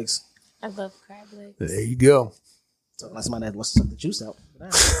crab legs? I love crab legs. There you go. So unless somebody that wants to suck the juice out.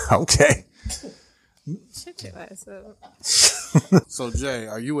 Okay. Shut your ass up. So Jay,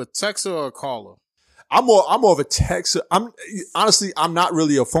 are you a texter or a caller? I'm more of a texter. I'm not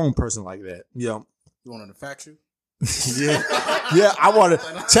really a phone person like that. You want to fax you? Yeah. I want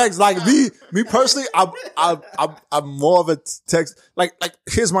to text like me personally. I'm more of a text. Like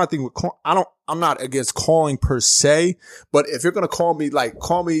here's my thing with I'm not against calling per se, but if you're gonna call me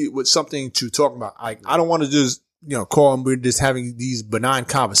with something to talk about. Like I don't want to just call and we're just having these benign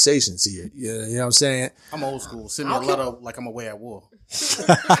conversations here. You know what I'm saying? I'm old school. Send me a letter like I'm away at war.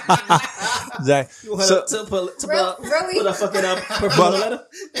 Exactly. You want her to put a fucking letter?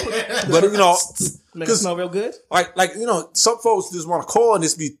 But make it smell real good. Like some folks just want to call and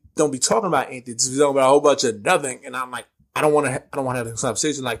don't be talking about anything. Just talking about a whole bunch of nothing. And I'm like, I don't want to have this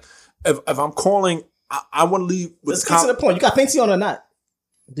conversation. Like if I'm calling, I want to leave with Let's get to the point. You got Fenty on or not?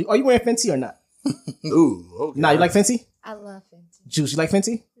 Are you wearing Fenty or not? Ooh, okay. Nah, you like Fenty? I love Fenty. Juice, you like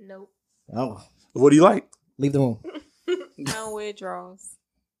Fenty? Nope. Oh. What do you like? Leave the room. I don't wear drawers.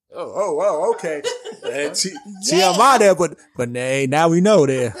 Oh, okay. TMI there, but now we know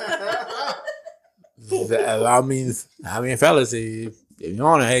there. I mean, fellas, if you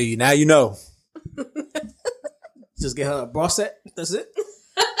on it, hey, now you know. Just get her a bra set. That's it.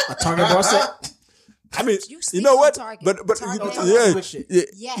 A Target bra set. I mean, you know what? But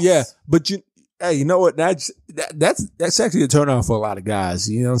yeah. But you know what? That's actually a turn on for a lot of guys.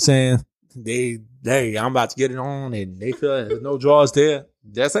 You know what I'm saying? I'm about to get it on, and they feel there's no drawers there.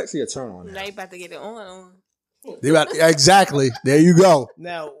 That's actually a turn on. Now you about to get it on. Exactly. There you go.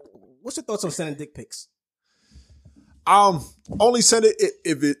 Now, what's your thoughts on sending dick pics? Only send it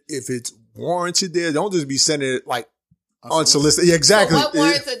if it's warranted. There, don't just be sending it like unsolicited. Yeah, exactly. So what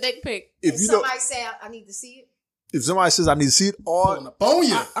warrants a dick pic? If somebody say I need to see it. If somebody says I need to see it, or bone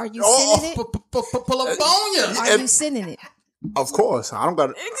you. Are you sending it? Pull a bone you. Are you sending it? Of course, I don't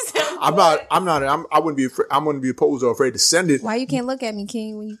got. I wouldn't be. I wouldn't be opposed or afraid to send it. Why you can't look at me,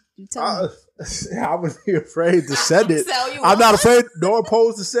 King, when you tell me? I wouldn't be afraid to send it. I'm not afraid nor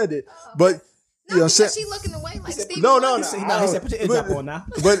opposed to send it, but you know, she looking away like Stevie. No. He said, put your eardrop on now.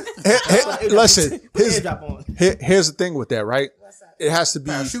 But listen, here's the thing with that, right? It has to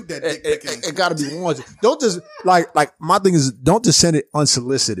be. Shoot that dick pic. It got to be warranted. Don't just like my thing is don't just send it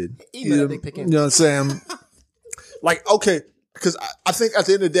unsolicited. Email dick pic. You know what I'm saying? Like, okay, because I think at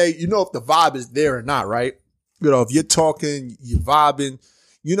the end of the day, you know if the vibe is there or not, right? You know, if you're talking, you're vibing,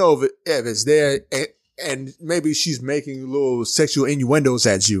 you know if it's there, and maybe she's making little sexual innuendos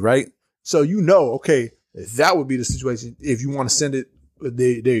at you, right? So you know, okay, that would be the situation. If you want to send it,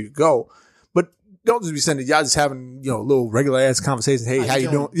 there you go. But don't just be sending, y'all just having, little regular ass conversations. Hey, how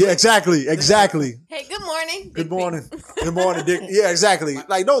you doing? Yeah, exactly. Hey, good morning. Good morning, Dick. Yeah, exactly.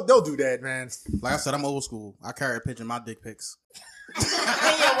 Like, don't do that, man. Like I said, I'm old school. I carry a picture of my dick pics. In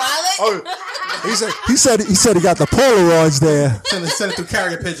your wallet? Oh, he said he got the Polaroids there. Send it through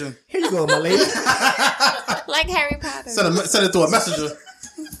carrier pigeon. Here you go, my lady. Like Harry Potter. Send it through a messenger.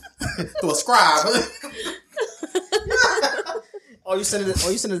 Through a scribe. Or you send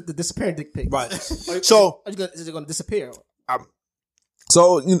it the disappearing dick pic. Right. So is it going to disappear?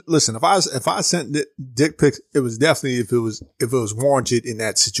 So listen, if I sent dick pics, it was definitely if it was warranted in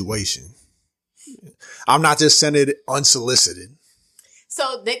that situation. I'm not just sending it unsolicited.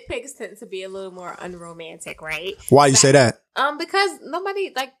 So dick pics tend to be a little more unromantic, right? Why you say that? Because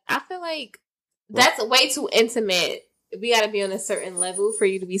nobody I feel like that's way too intimate. We gotta be on a certain level for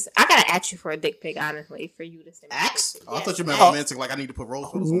you to be. I gotta ask you for a dick pic, honestly, for you to send. Ask? Oh, I thought you meant romantic. Like I need to put rose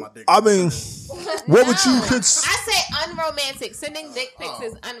petals on my dick. I mean, what would you I say unromantic. Sending dick pics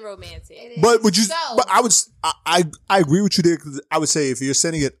is unromantic. But would you? But I agree with you there because I would say if you're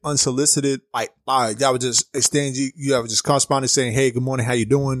sending it unsolicited, like y'all would just exchange. You have just correspondence saying, "Hey, good morning, how you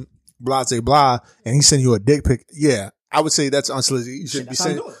doing?" Blah, say blah, and he send you a dick pic. Yeah, I would say that's unsolicited. You shouldn't be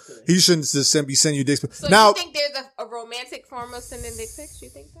sending. He shouldn't just be sending you dick pics. So now, you think there's a romantic form of sending dick pics? You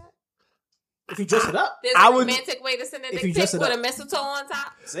think that? If you dress it up, there's a romantic way to send a dick pic with a mistletoe on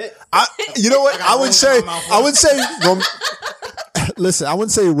top. That's it. You know what? I would say. Listen, I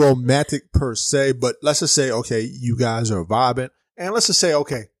wouldn't say romantic per se, but let's just say, okay, you guys are vibing, and let's just say,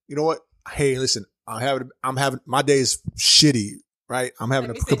 okay, you know what? Hey, listen, I'm having my day is shitty, right? I'm having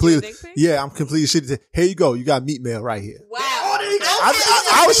I'm completely shitty. Here you go. You got meat mail right here. Wow.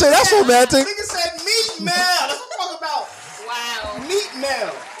 I would say that's romantic. Nigga said meat mail. That's what I'm talking about. Wow. Meat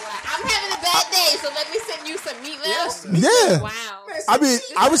mail. Wow. I'm having a bad day, so let me send you some meat mail. Yes. Yeah. Wow. I mean,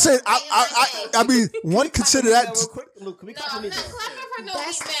 I would say, I mean, one consider that. Luke, can we No, I'm not clapping for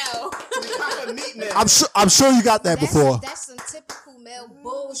no meat mail. I'm sure you got that before. That's some typical male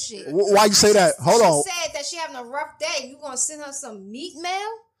bullshit. Why you say that? Hold on. She said that she having a rough day. You gonna send her some meat mail?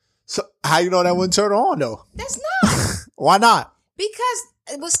 So how you know that wouldn't turn her on though? That's not. Why not? Because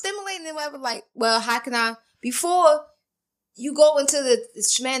it was stimulating them. I was like, well, how can I? Before you go into the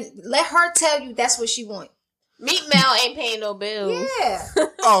man, let her tell you that's what she wants. Meat Mail ain't paying no bills. Yeah.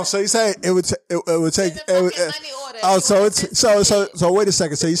 Oh, so you say it would take It's a fucking money order. oh, You so want it's this so wait a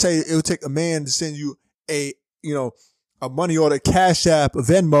second. So you say it would take a man to send you a money order, Cash App,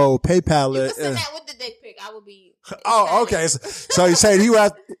 Venmo, PayPal. You can send that with the dick pic. I would be. Oh, okay. So you say you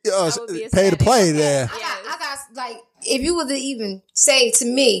have be pay to ecstatic. play there. I got like, if you were to even say to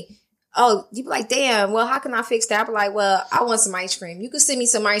me, oh, you'd be like, damn, well, how can I fix that? I'd be like, well, I want some ice cream. You could send me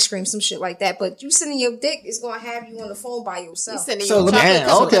some ice cream, some shit like that. But you sending your dick is going to have you on the phone by You yourself. sending So your let me- chocolate Damn,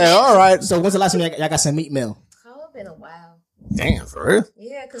 covered Okay, banana. all right. So when's the last time y'all got some meat meal? Oh, it's been a while. Damn, for real.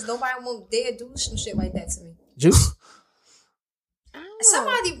 Yeah, because nobody won't dare do some shit like that to me. Juice?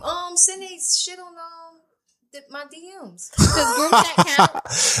 Somebody send they shit on my DMs. Does group chat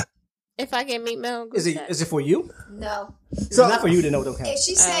count? If I get meat mail, group Is chat. it for you? No. It's not for you to know. Don't count. If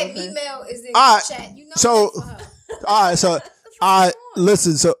she said okay. email is in All right, chat, you know so- that's for her. All right, so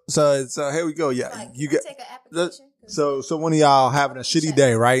listen. So here we go. Yeah, Like, you can get I take an application? so one of y'all having a shitty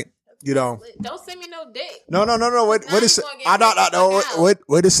day, right? You know. Don't send me no dick. No. Wait Now a you gonna second. get kicked the fuck out.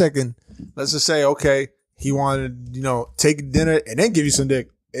 Wait a second. Let's just say, okay, he wanted, take dinner and then give you some dick.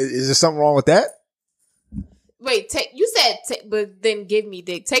 Is there something wrong with that? Wait, you said, but then give me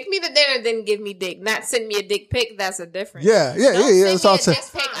dick. Take me to dinner, then give me dick. Not send me a dick pic. That's a difference. Yeah. Don't That's send all me I'm a saying.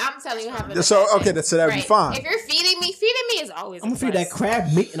 dick pic. I'm telling you, having a So bad okay, day. so that'd be fine. If you're feeding me is always. I'm gonna feed that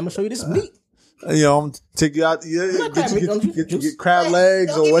crab meat, and I'm gonna show you this meat. I'm gonna take you out. not crab meat, don't you? Get crab But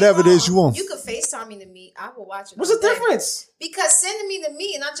legs don't or get me whatever it is wrong. you want. You could FaceTime me to me. I will watch it. What's all the day. difference? Because sending me to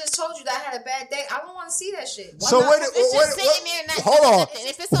me, and I just told you that I had a bad day. I don't want to see that shit. Why So not? wait, It's just sitting there, not hold doing on. nothing.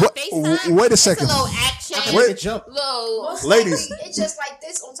 If it's on Wait- FaceTime, wait a it's second. a little action. I can Wait. make it jump. Little. Most Ladies. likely, it's just like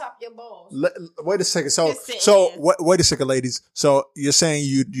this on top of your balls. Wait a second. Just sitting there. Wait a second, ladies. So you're saying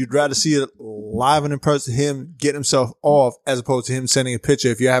you'd rather see it live and in person, him getting himself off, as opposed to him sending a picture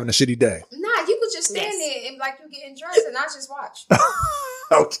if you're having a shitty day. Nah, you could just stand Yes. there and like you getting dressed, and I just watch.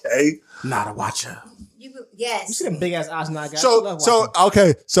 Okay. Not a watcher. You could, You yes. see them big ass eyes now, guys. You love So watching.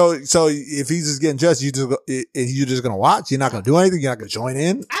 okay. So if he's just getting dressed, you're just gonna watch. You're not gonna do anything. You're not gonna join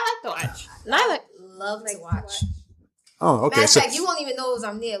in. I like to watch. I like. Love to watch. Oh, okay. Matter of So fact, you won't even know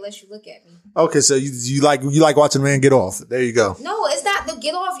I'm there unless you look at me. okay. So you like watching a man get off. There you go. No, it's not the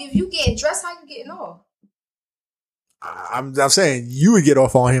get off. If you getting dressed, how you getting off? I'm saying you would get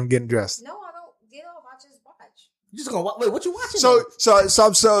off on him getting dressed. No, I don't get off. I just watch. You just gonna wait? What you watching?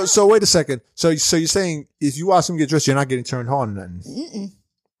 So wait a second. So you're saying if you watch him get dressed, you're not getting turned on or nothing. Mm-mm.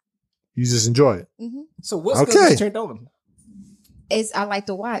 You just enjoy it. So what's Okay. gonna get turned on? I like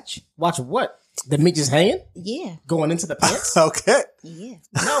to watch. Watch what? The meat just hanging, Yeah. going into the pants? Okay. Yeah.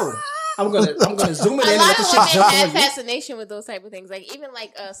 No, I'm gonna zoom it A in and lot let the of shit women jump have on you. fascination with those type of things, like even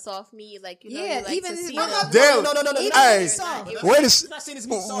like soft meat, like you know, Yeah, you like even to if see it's the- Damn. No. Even Hey, soft. wait a You're not seeing this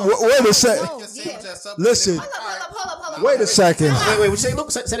meat soft. wait a second. No, yeah. Listen. Hold up. Wait a second. Wait, what you say? Look,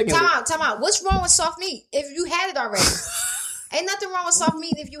 say it again. Time out. What's wrong with soft meat if you had it already? Ain't nothing wrong with soft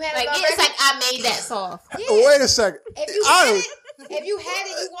meat if you had like it already. it's like I made that soft. Yeah. Wait a second. If you had it,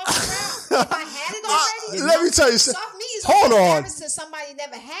 you walk around. If I had it already, Let me tell you something. soft meat is Hold on. embarrassing to somebody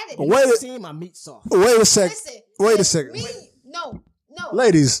never had it. Wait a- Seeing my meat soft. Wait a second. Listen, Wait a if second. Me, no.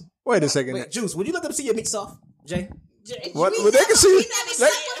 Ladies, wait a second. Wait, Juice, would you let them see your meat soft, Jay? What? Well, they can see. We never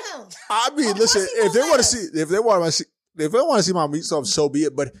slept with him. I mean, Of listen. course he If they won't want to let see, if they want to see my meat soft, so be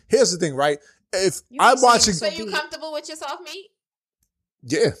it. But here's the thing, right? If You I'm can say watching, So you comfortable with your soft meat?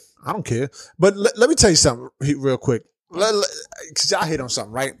 yeah, I don't care. But let me tell you something real quick. Because y'all hit on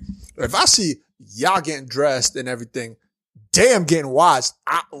something, right? If I see y'all getting dressed and everything, damn getting watched,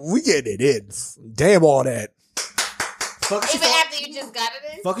 we getting it in. Damn all that. Fuck if she Even fall, after you just got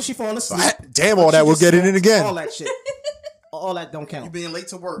it in? fuck if she falling asleep. Damn all that, we'll get it in All again. that shit. All that don't You count. being late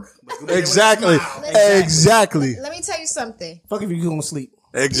to work. But you being Exactly. able to smile. Exactly. Let me tell you something. Fuck if you going to sleep.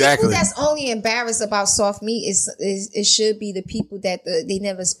 Exactly. People that's only embarrassed about soft meat is it should be the people that they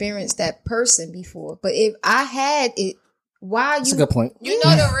never experienced that person before. But if I had it, why That's you? a good point. You know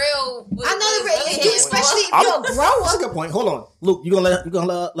the real. I know the really real, especially if you're a That's a grower. good point. Hold on, Luke. You gonna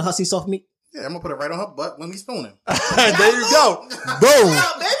let her see soft meat? Yeah, I'm gonna put it right on her butt when we spooning. There you go. Boom.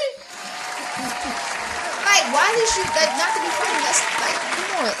 Like, why did you? Like, not to be funny. That's like,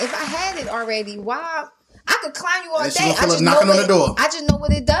 come on. If I had it already, why? I could climb you all And she day. gonna feel us knocking on the door. I just know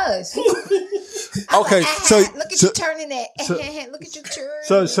what it does. Okay, so look at you turning that. Look at you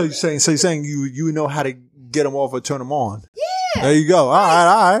turning. so you're saying you know how to get them off or turn them on. Yeah. There you go. All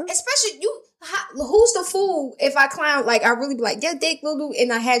right. Especially you. Who's the fool? If I clown, like I really be like, yeah, Dick Lulu,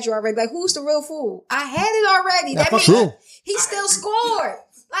 and I had you already. Like, who's the real fool? I had it already. That means true. he still scored.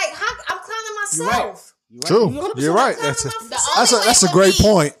 Like, I'm clowning myself. True. You're right. That's a great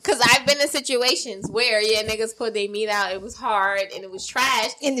point. Because I've been in situations where niggas put their meat out. It was hard and it was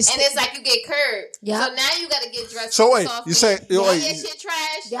trash, and it's like you get curved. Yeah. So now you got to get dressed. So wait, you say your shit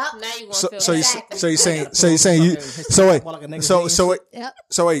trash. Yep. Now you want to feel exactly. So you're saying you.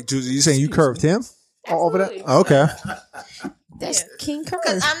 So wait, Juicy, you saying you curved him over that? Oh, okay. That's King Curve.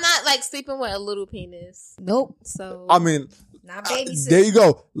 Because I'm not like sleeping with a little penis. Nope. So I mean, not babysit. There you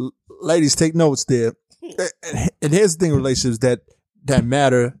go, ladies. Take notes there. And here's the thing: relationships that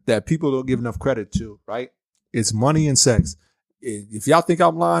matter that people don't give enough credit to. Right? It's money and sex. If y'all think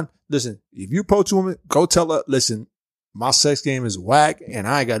I'm lying, listen. If you approach a woman, go tell her, listen, my sex game is whack, and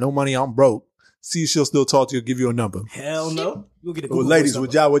I ain't got no money. I'm broke. See if she'll still talk to you, give you a number. Hell no. You'll get a well, ladies,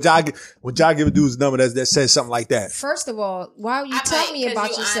 would y'all give a dude's number that says something like that? First of all, why would you tell me about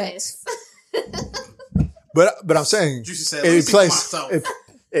your sex? But I'm saying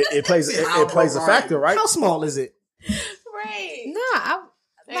it plays a factor, right? How small is it? Right. Nah,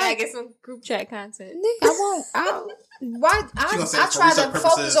 I get some group chat content. I won't. I try to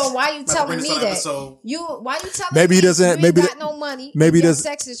focus on why you telling me that. Why you telling maybe me he doesn't. You maybe got no money. Maybe your doesn't.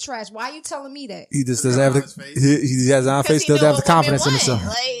 Sex is trash. Why you telling me that? He just doesn't have the. He has on face. Doesn't have the confidence in himself.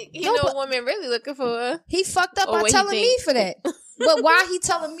 Like he know what women really looking for. He fucked up by telling me for that. But why he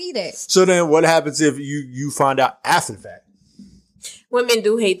telling me that? So then, what happens if you find out after the fact? Women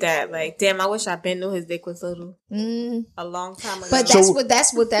do hate that. Like, damn, I wish I been knew his dick was little a long time ago. But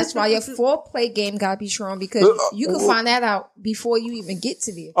that's why your foreplay game gotta be strong, because you can find that out before you even get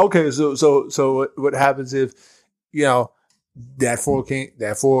to there. Okay, so what happens if that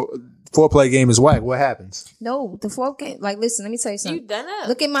foreplay game is whack? What happens? No, the foreplay. Like, listen, let me tell you something. You done up.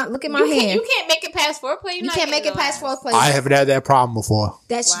 Look at my hand. You can't make it past foreplay. You can't make it past foreplay. I haven't had that problem before.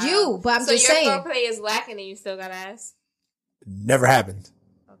 That's you, but I'm just saying. So your foreplay is whack, and then you still got ass. Never happened.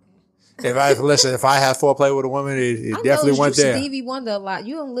 Okay. If I had foreplay with a woman, it definitely went there. Stevie Wonder a lot.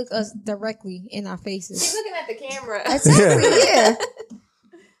 You don't look us directly in our faces. She's looking at the camera. Exactly, yeah.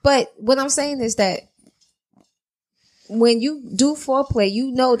 But what I'm saying is that when you do foreplay,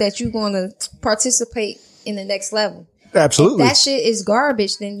 you know that you're going to participate in the next level. Absolutely. If that shit is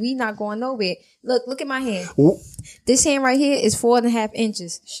garbage, then we not going nowhere. Look at my hand. Ooh. This hand right here is 4.5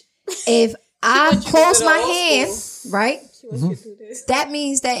 inches. If I close my hand, right? That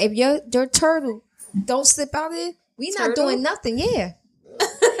means that if your turtle don't slip out of it, we not doing nothing. Yeah.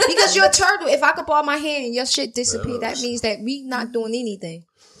 Because your turtle, if I could ball my hand and your shit disappear, that means that we not doing anything.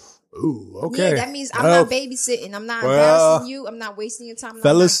 Ooh, okay. Yeah, that means I'm not babysitting. I'm not embarrassing you. I'm not wasting your time.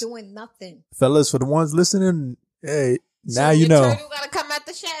 I'm not doing nothing. Fellas, for the ones listening, hey, now you know. Turtle gotta come out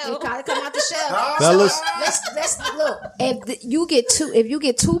the shell. You gotta come out the shell. Fellas, let's look. If you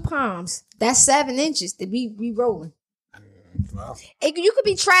get two palms, that's 7 inches to be rolling. Wow. You could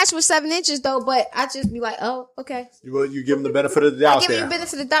be trash with 7 inches though, but I just be like, oh, okay. You give them the benefit of the doubt. I give you the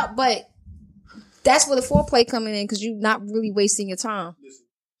benefit of the doubt, but that's where the foreplay coming in, because you're not really wasting your time.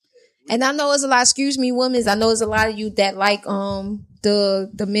 And I know there's a lot. Excuse me, women. I know there's a lot of you that like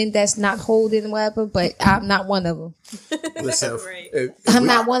the men that's not holding whatever, but I'm not one of them. Listen, I'm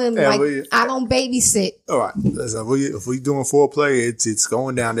not one of them. Like, I don't babysit. All right, listen, if we doing foreplay, it's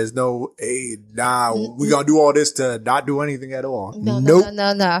going down. There's no we gonna do all this to not do anything at all. No.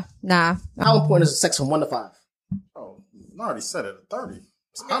 How important is sex from 1 to 5? Oh, I already said it. 30.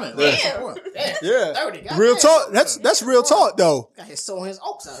 Damn. Yeah. 30, real talk. That's real talk though. Got his soul in his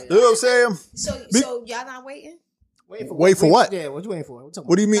oaks out here. You know what I'm saying? So y'all not waiting? Wait for what? Yeah, what you waiting for?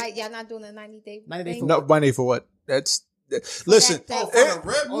 What do you mean? Like, y'all not doing a 90-day? 90 days. No, 90 for what? Listen. No.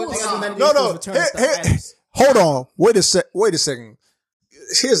 Hold on. Wait a second.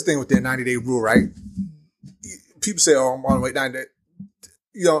 Here's the thing with that 90-day rule, right? People say, "Oh, I'm on the way 90 days."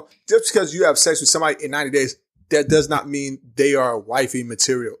 Just because you have sex with somebody in 90 days, that does not mean they are wifey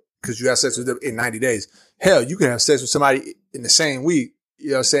material because you have sex with them in 90 days. Hell, you can have sex with somebody in the same week. You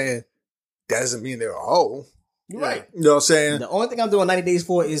know what I'm saying? That doesn't mean they're a hoe. You're right. You know what I'm saying? The only thing I'm doing 90 days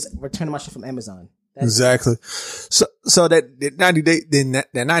for is returning my shit from Amazon. Exactly. So that 90 day, then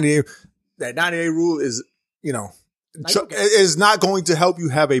that 90 day rule is, is not going to help you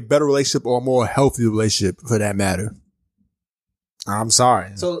have a better relationship or a more healthy relationship for that matter. I'm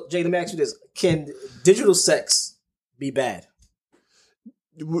sorry. So, Jay, let me ask you this. Can digital sex be bad?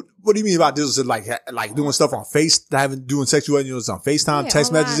 What do you mean about digital sex? Like doing stuff on doing sexual on FaceTime,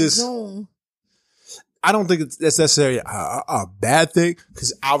 text messages? Zoom. I don't think that's necessarily a bad thing,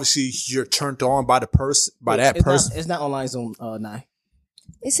 because obviously you're turned on by that person. It's not online Zoom, Nye.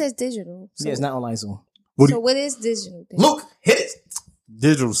 It says digital. So. Yeah, it's not online Zoom. What is digital? Luke, hit it.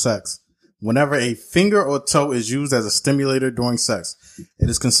 Digital sex. Whenever a finger or toe is used as a stimulator during sex, it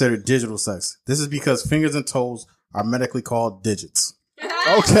is considered digital sex. This is because fingers and toes are medically called digits.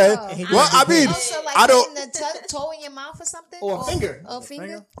 Okay. Well, I mean, Also, like I don't. putting the toe in your mouth or something? Or a finger. Or a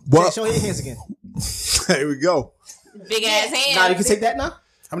finger? Well, Show your hands again. here we go. Big ass hands. Nah, you can take that now?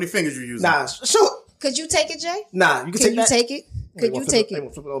 How many fingers you using? Nah, show it. Could you take it, Jay? Nah, you can Can take you that. take it? Could you take They it?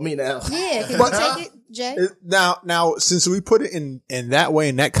 won't flip it on me now. Yeah, can you take it, Jay? Now, since we put it in that way,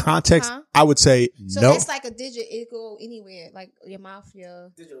 in that context, Uh-huh. I would say So no. that's like a digit. It go anywhere, like your mouth,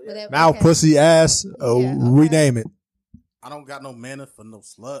 your whatever. Mouth, Okay. pussy, ass. Yeah, okay. Rename it. I don't got no mana for no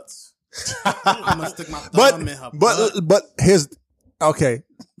sluts. I'm gonna stick my thumb in her butt. But here's okay.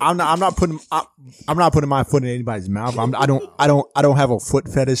 I'm not putting my foot in anybody's mouth. I don't have a foot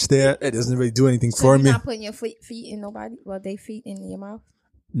fetish there. It doesn't really do anything So for you're me. not putting your feet in nobody? Well, they feet in your mouth?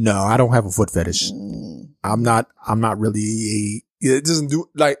 No, I don't have a foot fetish. I'm not really it doesn't do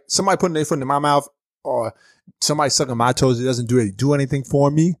like somebody putting their foot in my mouth or somebody sucking my toes. It doesn't really do anything for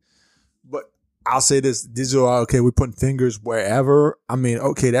me. But I'll say this: digital. Okay, we're putting fingers wherever. I mean,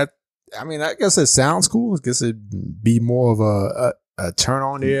 okay, I guess it sounds cool. I guess it'd be more of a turn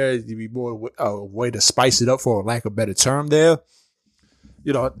on there. It'd be more a way to spice it up, for lack of a better term. There,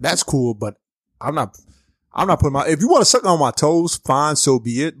 you know, that's cool. But I'm not putting my. If you want to suck on my toes, fine, so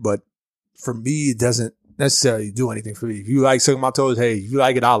be it. But for me, it doesn't necessarily do anything for me. If you like sucking my toes, hey, if you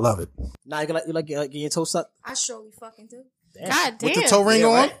like it, I love it. Nah, you like getting your toe sucked? I surely fucking do. God damn. With the toe ring Yeah,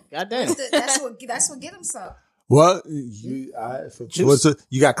 on? right? God damn. That's what get them sucked. Well, you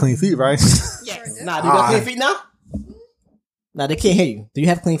got clean feet, right? Yes. Nah, do you got clean feet now? Nah, they can't hear you. Do you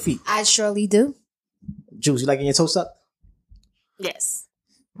have clean feet? I surely do. Juice, you like getting your toe sucked? Yes.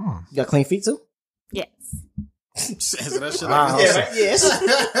 You got clean feet too? Yes. Answer that shit Wow. like Yeah, right?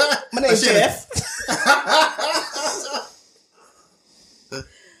 Yes. My name's Jeff.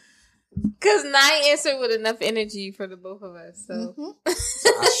 Because I answered with enough energy for the both of us. So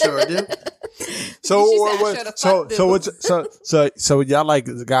I sure do. So She what? said, "Shut the fuck So y'all like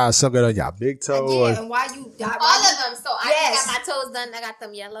the guys sucking on y'all big toe? Yeah, Or, and why you got all of them. So I Yes. got my toes done. I got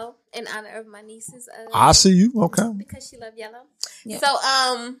them yellow in honor of my nieces. I see you. Okay. Because she love yellow. Yeah. So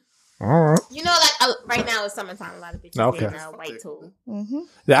All right. you know, like right now it's summertime. A lot of bitches Okay. getting white toe.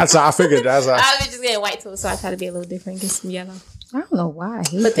 That's how I figured. That's A how. lot of bitches getting white toes, so I try to be a little different, get some yellow. I don't know why. I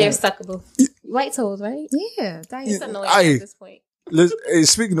hate But they're that. suckable. White toes, right? Yeah, that It's is annoying I- at this point.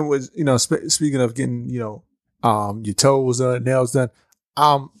 Speaking of speaking of getting your toes done, nails done,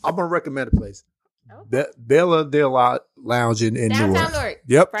 I'm gonna recommend a place. Bella Del Lounge in Downtown Newark. Newark.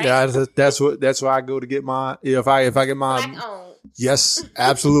 Yep, right? yeah, that's where I go to get my. If I get my Black owned. yes,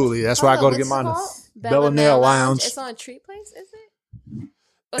 absolutely, that's where I go to get mine. Bella Nail Lounge. It's on Tree Place, is it?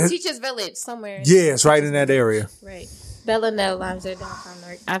 Or Teachers Village, somewhere. Yeah, it's right in that area. Right. Bella Nail Lounge, they're downtown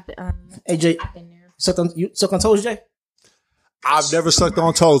Newark. I've Hey, Jay, I've been there. you suck on toes, Jay? I've never sucked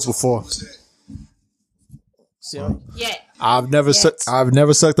on toes before. See, Yeah. I've never Yet. I've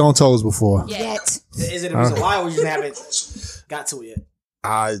never sucked on toes before. Yeah. Yet. is it a reason why, or you just haven't got to it yet?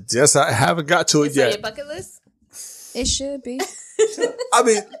 I haven't got to it It's on your yet. bucket list? It should be. I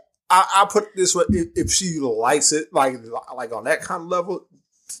mean, I put it this way: if she likes it, like on that kind of level,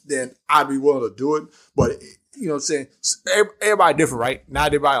 then I'd be willing to do it. But you know what I'm saying? Everybody different, right? Not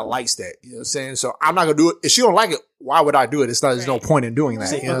everybody likes that. You know what I'm saying? So I'm not gonna do it. If she don't like it, why would I do it? There's no point in doing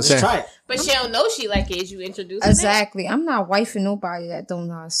that. You know what I'm Just saying? try it. But she don't know she like it. Is you introducing Exactly. I'm not wifing nobody that don't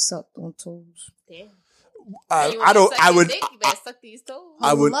know how to suck on toes. it? Damn. I don't. I would. You better suck these toes.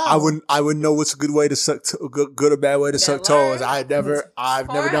 I would. Hello. I would know what's a good way to suck. Good or bad way to suck toes. I've never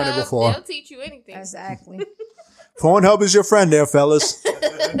done it before. They'll teach you anything. Exactly. Pornhub is your friend, there, fellas.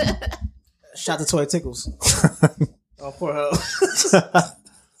 Shout to Toy Tickles. Oh, poor her.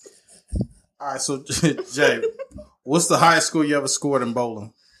 All right, so Jay, what's the highest score you ever scored in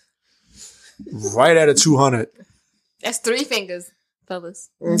bowling? Right at a 200. That's 3 fingers, fellas.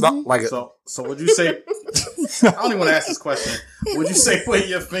 Like it. So would you say? I don't even want to ask this question. Would you say putting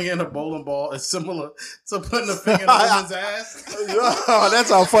your finger in a bowling ball is similar to putting a finger in a woman's ass? Oh, that's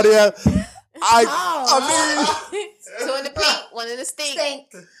how funny. I mean, 2 in the pink, 1 in the stink.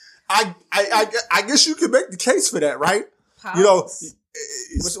 I guess you could make the case for that, right? You know,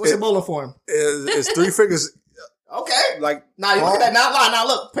 What's your bowling form? it's 3 fingers. Okay. Like Now you look at that. Now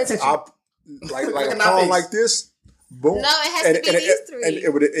look. Pay attention. like Look a at my palm face. like this. Boom. No, it has to be these 3. And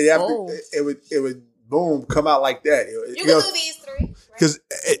it would boom come out like that. You can do these 3. Right? Because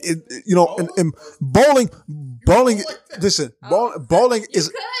and bowling. Listen, bowling You is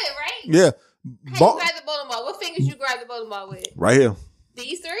could, right? yeah. How you grab the bowling ball? What fingers you grab the bowling ball with? Right here.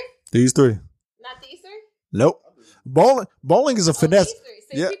 These 3? These 3. Not these 3? Nope. Bowling is a finesse. These 3.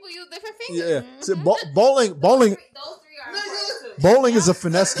 Yeah. People use different fingers. Yeah. Mm-hmm. See, bowling. Those three are important too. Bowling is a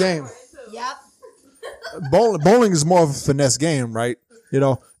finesse game. Yep. Bowling is more of a finesse game, right? You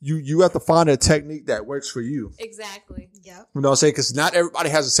know, you have to find a technique that works for you. Exactly. Yep. You know what I'm saying? Because not everybody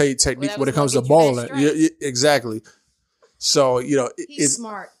has the same technique when it comes to gonna get you bowling. that strike. Yeah, exactly. So you know, He's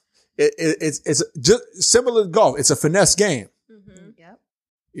smart. it's just similar to golf. It's a finesse game. Mm-hmm. Yep.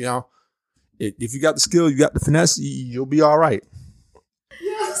 You know, if you got the skill, you got the finesse, you'll be all right.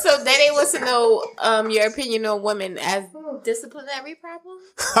 So then they want to know your opinion on women as disciplinary problems.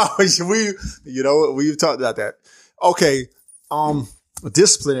 We've talked about that. Okay, a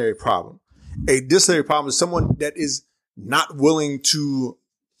disciplinary problem. A disciplinary problem is someone that is not willing to,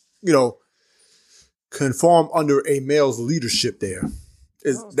 conform under a male's leadership.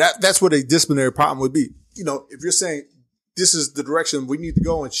 That's what a disciplinary problem would be. You know, if you're saying this is the direction we need to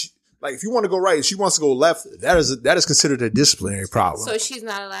go, and if you want to go right and she wants to go left, that is considered a disciplinary problem. So she's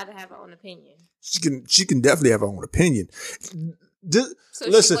not allowed to have her own opinion. She can definitely have her own opinion. So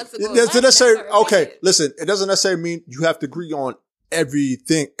Listen, she wants to go it doesn't left, necessarily, that's her opinion. listen, it doesn't necessarily mean you have to agree on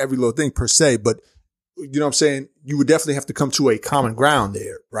everything, every little thing per se, but you know what I'm saying? You would definitely have to come to a common ground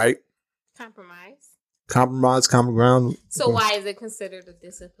there, right? Compromise, common ground. So why is it considered a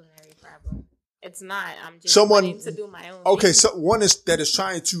disciplinary problem? It's not. I'm just Someone wanting to do my own Okay, thing. so one is that is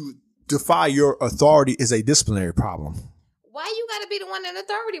trying to defy your authority is a disciplinary problem. Why you got to be the one in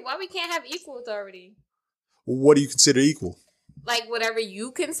authority? Why we can't have equal authority? What do you consider equal? Like whatever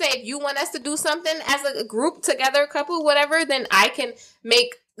you can say. If you want us to do something as a group together, couple, whatever, then I can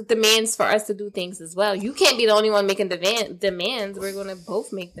make demands for us to do things as well. You can't be the only one making demands. We're going to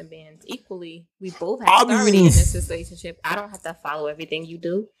both make demands equally. We both have authority in this relationship. I don't have to follow everything you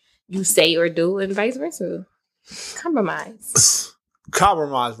do, you say or do, and vice versa. Compromise.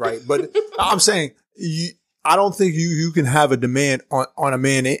 Compromise, right? But I'm saying I don't think you can have a demand on a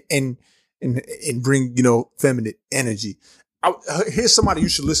man and bring feminine energy. Here's somebody you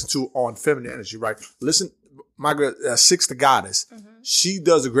should listen to on feminine energy, right? Listen, my girl, Six the Goddess. Mm-hmm. She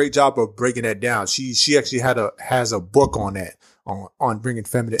does a great job of breaking that down. She actually has a book on that on bringing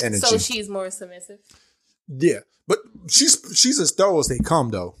feminine energy. So she's more submissive. Yeah, but she's as thorough as they come,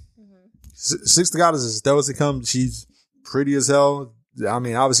 though. Mm-hmm. Six the Goddess is as thorough as they come. She's pretty as hell. I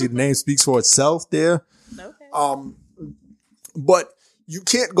mean, obviously the name speaks for itself there. Okay. But you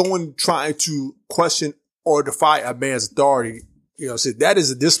can't go and try to question or defy a man's authority. So that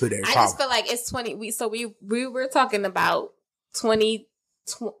is a disciplinary problem. I just feel like it's 20. We were talking about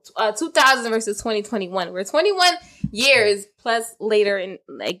 2000 versus 2021. We're 21 years plus later in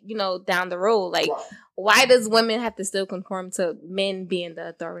down the road. Like, why does women have to still conform to men being the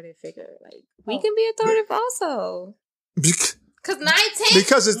authoritative figure? Like, we can be authoritative also. Because 9-10 women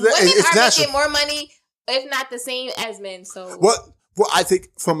are natural. Making more money, if not the same as men. So well, I think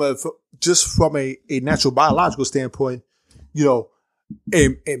from a natural biological standpoint,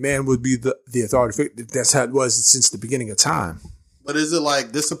 a man would be the authority figure. That's how it was since the beginning of time. But is it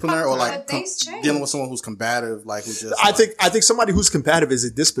like disciplinary or like dealing with someone who's combative? Like who just? I think somebody who's combative is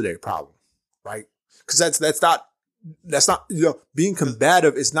a disciplinary problem, right? Because that's not being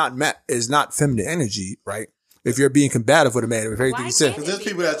combative is not feminine energy, right? If you're being combative with a man, if everything you say, because there's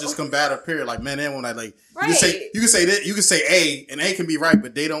people that just combative. Period, like men and women. Like right. you can say that, you can say A, and A can be right,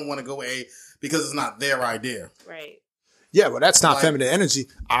 but they don't want to go A because it's not their idea. Right. Yeah, well, that's not feminine energy.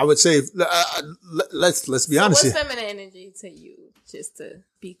 I would say, let's be honest. What's feminine energy to you? Just to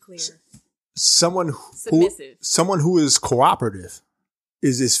be clear, someone who is cooperative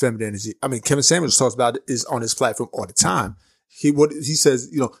is feminine energy. I mean, Kevin Samuels talks about it is on his platform all the time. He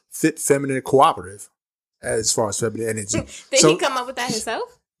says, fit, feminine, and cooperative as far as feminine energy. Did he come up with that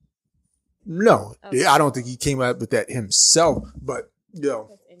himself? No, okay. I don't think he came up with that himself. But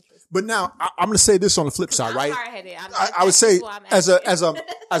But now I'm going to say this on the flip side, right? I would say as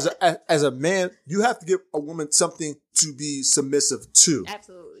a man, you have to give a woman something to be submissive to.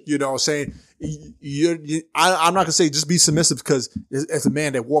 Absolutely. You know what I'm saying? I'm not going to say just be submissive because as a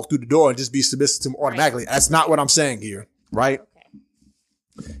man that walk through the door and just be submissive to him automatically. Right. That's not what I'm saying here, right? Okay.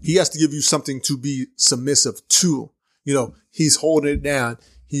 He has to give you something to be submissive to. He's holding it down.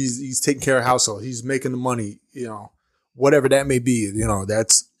 He's taking care of household. He's making the money, whatever that may be,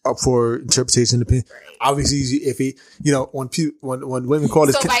 that's up for interpretation. Opinion. Right. Obviously, if he, when women call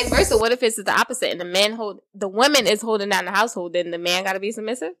this, so vice versa. What if it's the opposite and the woman is holding down the household? Then the man got to be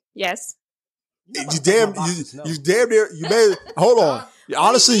submissive. Yes. You damn near. You may hold on.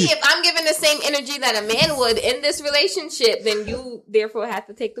 Honestly, if I'm giving the same energy that a man would in this relationship, then you therefore have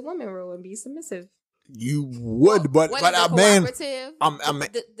to take the woman role and be submissive. You would, but a man.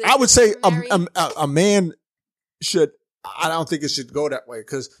 I would say a man should I don't think it should go that way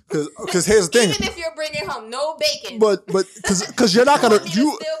because here's the thing. Even if you're bringing home no bacon, but because you're not gonna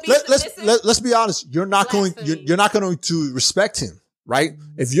you let's be honest. You're not going to respect him, right?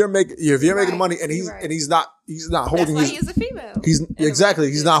 If you're making money and he's not holding that's why he's a female.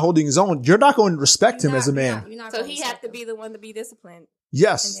 He's not holding his own. You're not going to respect him as a man. So he have to be the one to be disciplined.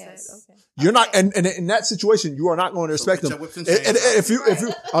 Yes. Okay. You're not, and in that situation, you are not going to respect him. And if you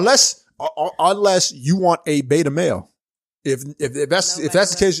unless you want a beta male. If that's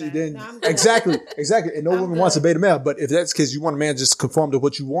the case, then exactly, and no woman wants a beta male. But if that's the case, you want a man just conform to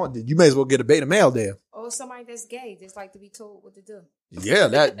what you want, then you may as well get a beta male there. Or somebody that's gay, just like to be told what to do. Yeah,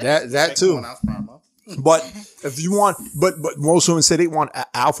 that too. But if you want, but most women say they want an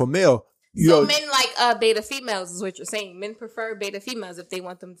alpha male. So men like beta females is what you're saying. Men prefer beta females if they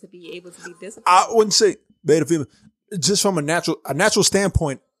want them to be able to be disciplined. I wouldn't say beta female, just from a natural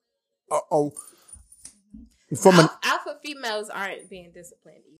standpoint. Alpha females aren't being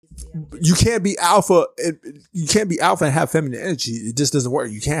disciplined easily. You can't be alpha. You can't be alpha and have feminine energy. It just doesn't work.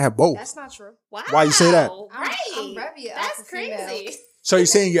 You can't have both. That's not true. Wow. Why you say that? Right. I'm very That's crazy. Female. So you're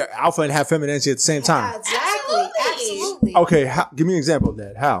saying you're alpha and have feminine energy at the same time? Absolutely. Okay, give me an example of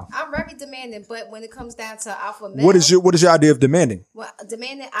that. How? I'm very demanding, but when it comes down to alpha male, what is your idea of demanding? Well,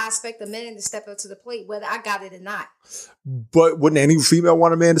 demanding, I expect the man to step up to the plate, whether I got it or not. But wouldn't any female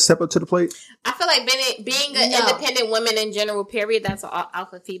want a man to step up to the plate? I feel like being an independent woman in general, period, that's an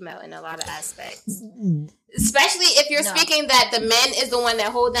alpha female in a lot of aspects. Especially if you're speaking that the man is the one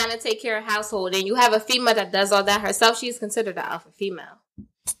that hold down and take care of household, and you have a female that does all that herself, she's considered an alpha female.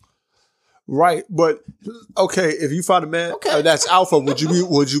 Right, but okay, if you find a man that's alpha, would you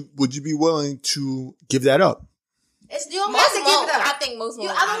be willing to give that up? You don't have to give it up. I think most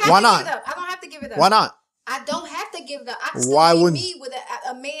women. Why not? I don't have to give it up. Why not? I don't have to give it up. I can Why still wouldn't be me with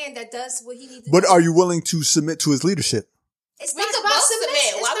a man that does what he needs to do. But are you willing to submit to his leadership? It's we not could about both submission.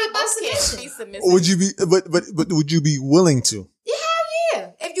 submit. Why we both can't be submissive? Would you be? But would you be willing to? Yeah, hell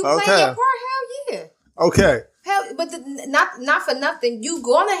yeah. If you play your part, hell yeah. Okay. Hell, but not for nothing. You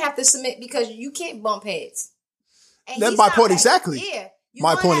gonna have to submit because you can't bump heads. And That's my point exactly. Yeah.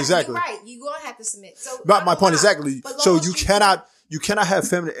 My point exactly. Right. You're gonna have to submit. So my point exactly. So you cannot have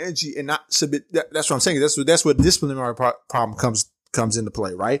feminine energy and not submit. That's what I'm saying. That's where the disciplinary problem comes into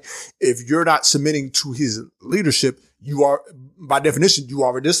play, right? If you're not submitting to his leadership, you are, by definition, you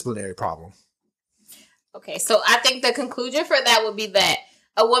are a disciplinary problem. Okay, so I think the conclusion for that would be that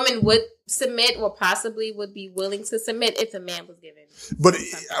a woman would submit or possibly would be willing to submit if a man was given. But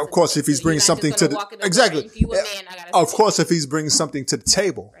of course, if he's bringing something to the exactly, if you a man, I gotta of course, if he's bringing something to the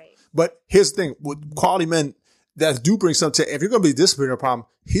table. Right. But here's the thing: with quality men that do bring something, if you're going to be a disciplinary problem,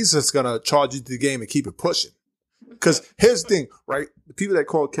 he's just going to charge you to the game and keep it pushing. Because here's the thing, right? The people that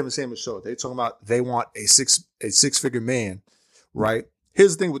call Kevin Samuels show, they talking about they want a six-figure man, right?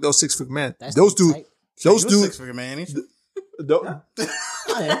 Here's the thing with those six-figure men: those dudes, six-figure man, ain't you?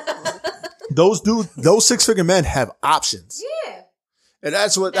 Those six-figure men have options. Yeah. And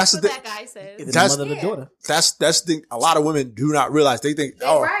that's what the thing. That guy says. That's the daughter. That's the thing. A lot of women do not realize. They think,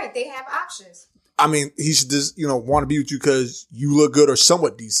 right. They have options. I mean, he should just, want to be with you because you look good or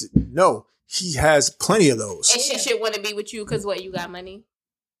somewhat decent. No, he has plenty of those. And she should want to be with you because what? You got money.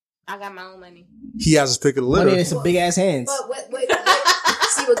 I got my own money. He has his pick of the litter. Money and some big ass hands. But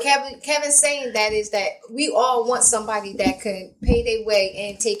see what Kevin's saying that is that we all want somebody that can pay their way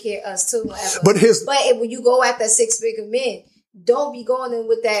and take care of us too. Whatever. But when you go after six-figure men, don't be going in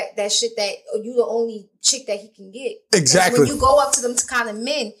with that shit that you the only chick that he can get. Exactly. When you go up to them kind of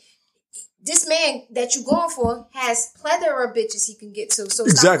men, this man that you going for has plethora of bitches he can get to. So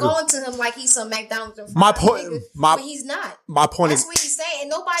stop going to him like he's some McDonald's and my point, but he's not. My point that's is what he's saying. And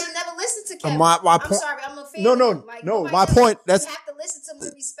nobody never listened to Kevin. My I'm point, sorry, I'm a fan. No. My point. That's you have to listen to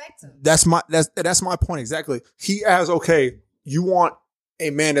him to respect him. That's my point exactly. He has you want a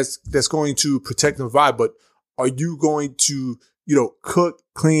man that's going to protect and provide, but are you going to cook,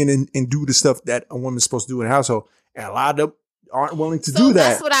 clean, and do the stuff that a woman's supposed to do in the household? And a lot of them aren't willing to do that.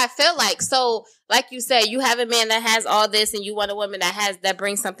 That's what I feel like. So, like you said, you have a man that has all this, and you want a woman that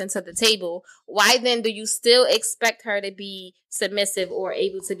brings something to the table. Why then do you still expect her to be submissive or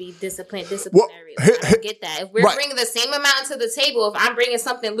able to be disciplinary? I don't get that. If we're bringing the same amount to the table, if I'm bringing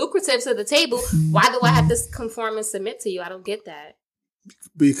something lucrative to the table, why do I have to conform and submit to you? I don't get that.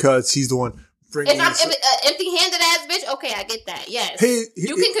 Because he's the one. If I'm an empty-handed ass bitch, okay, I get that. Yes,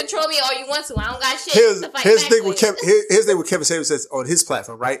 you can control me all you want to. I don't got shit. Here's the thing with Kevin Samuels says on his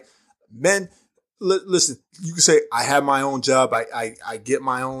platform, right? Men, listen. You can say I have my own job. I get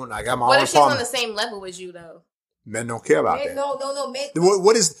my own. I got my own. What if she's on the same level as you though? Men don't care about that. No. Men,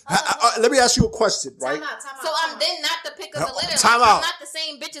 What is? Let me ask you a question, right? Time out. So I'm then not the pick of the litter. Time like, out. I'm not the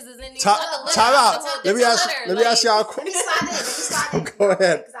same bitches as in these Time other litter. out. I'm Let me ask. litter. Let me ask y'all a Let me question. slide in. Go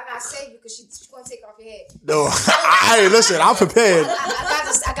ahead. Because I gotta save you because she's gonna take it off your head. No, hey, listen, I'm prepared.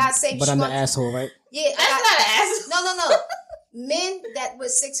 I gotta save you. But I'm the asshole, right? Yeah, That's not an ass. No. Men that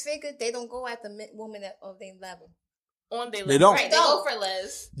with 6 figures, they don't go after women that of their level. On their They don't. Right, they go for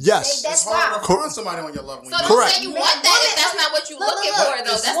less. Yes. That's It's hard to why. find somebody on your level. So don't Correct. say you want that if that's not what you're looking for, though.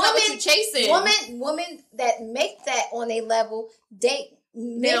 That's not what you're chasing. Women that make that on their level date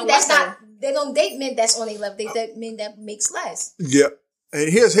men don't that's want not. They don't date men that's on their level. They date men that makes less. Yeah. And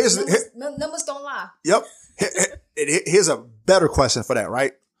here's Numbers don't lie. yep. Here's a better question for that,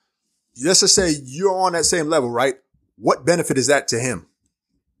 right? Let's just say you're on that same level, right? What benefit is that to him?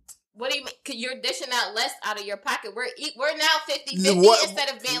 What do you mean? 'Cause you're dishing out less out of your pocket. We're now 50-50 What- instead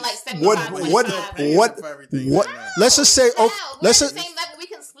of being like 75-25. What? Let's just say, Wow, let's we're just, on the same level. We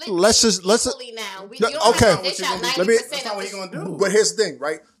can split let's just- equally now. You don't okay. have to dish out 90%. Let me- That's not what he gonna do. but here's the thing,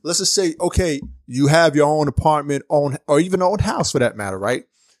 right? Let's just say, okay, you have your own apartment, or even own house for that matter, right?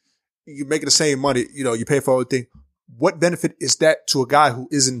 You're making the same money, you pay for everything. What benefit is that to a guy who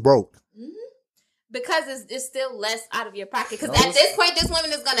isn't broke? Because it's still less out of your pocket. Because at this point, this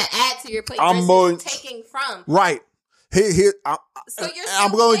woman is going to add to your plate I'm versus taking from. Right. Here, I'm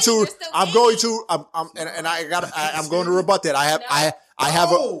going to rebut that. I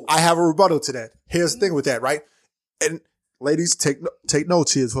have a rebuttal to that. Here's the thing with that, right? And ladies, take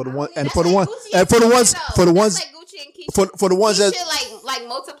notes here for the ones that like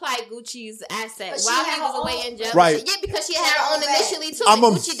multiply Gucci's asset But while she he had was her away own. in jail. Right. Yeah, because she had her own initially too. I'm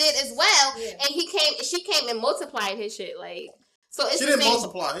And a- Gucci did as well, Yeah. and she came and multiplied his shit. Like, so it's She the didn't same.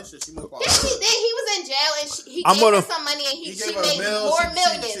 multiply his shit. She multiplied. Yes, she did. He was in jail, and he I'm gave her gonna- some money, and He she gave her made a mill, more she-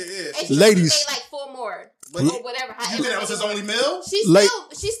 millions. she- And she Ladies. made like 4 more, But or whatever. You think that was his only meal? She Like-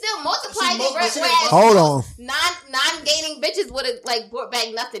 still multiplied She it. mul- Whereas she didn't Hold on. non-gaining bitches would have like brought back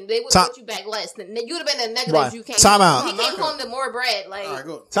nothing. They would Time- have brought you back less. Then you'd have been a negative. Right. You came. Time out. He came home to more bread. Like, All right,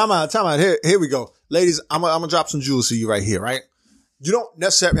 go. Time out. Here we go. Ladies, I'm gonna drop some jewels to you right here, right? You don't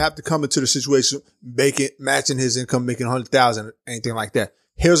necessarily have to come into the situation matching his income, making 100,000, anything like that.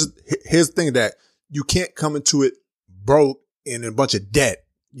 Here's the thing that you can't come into it broke and in a bunch of debt.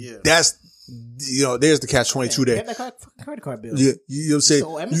 Yeah. That's there's the catch-22 there. Get that credit card bill. Yeah, you know what I'm saying?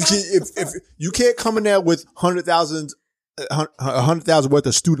 So, You can't, if you can't come in there with 100,000 worth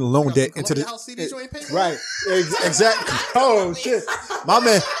of student loan debt into the house CDs you ain't paying. right, exactly. Oh shit, my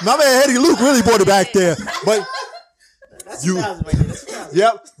man Eddie Luke really brought it back there, but That's you, 2,000 right there. That's 2,000.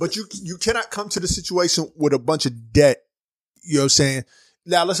 yep. But you cannot come to the situation with a bunch of debt. You know what I'm saying?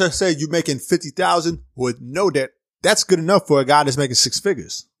 Now let's just say you're making 50,000 with no debt. That's good enough for a guy that's making 6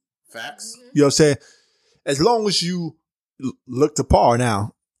 figures. Facts. You know what I'm saying? As long as you look to par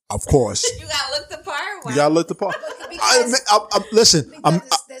now, of course. you gotta look the part. You gotta look the par. Because- Listen,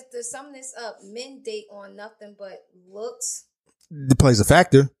 to sum this up, men date on nothing but looks. it plays a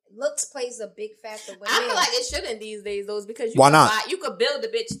factor. Looks plays a big factor with I men. feel like it shouldn't these days, though, because Why not? you could build a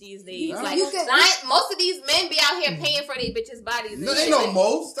bitch these days. Like, You can- most of these men be out here paying for these bitches' bodies. and No, shit. ain't no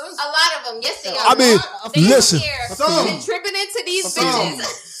most. That's A lot of them, yes, they are. I mean, they listen. out here Some. contributing to these some. bitches.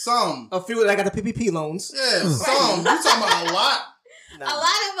 Some. A few that got the PPP loans. Yeah, some. You talking about a lot? A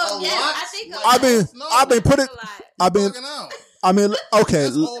lot of them, A yes. lot? I think. Bugging out. Okay.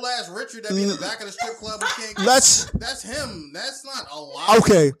 That's old ass Richard that be in the back of the strip club. Who can't That's him. That's not a lot.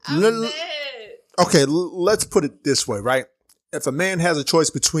 Okay. I'm dead. Okay, let's put it this way, right? If a man has a choice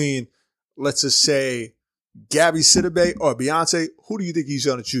between, let's just say, Gabby Sidibe or Beyonce, who do you think he's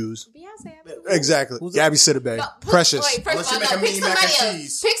going to choose? Beyonce. Exactly. Who's Gabby Sidibe. No, Precious. Wait, first Unless of you all, no, make a pick mean mac and somebody else.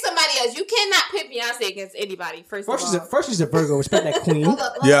 cheese. Pick somebody else. You cannot pit Beyonce against anybody. First She's a Virgo. Respect that queen. Hold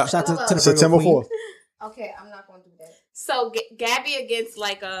up, Yeah. Shout out to the Virgo September queen. 4th. Okay, I'm not going to do that. So Gabby against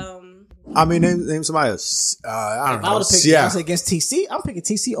like I mean, name somebody else. I don't If I know. would have picked Yeah. Beyonce against TC, I'm picking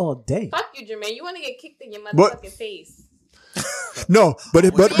TC all day. fuck you, Jermaine. You want to get kicked in your But- motherfucking face. No, but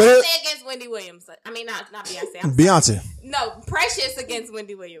Beyonce against Wendy Williams. I mean, not Beyonce. Beyonce. No, Precious against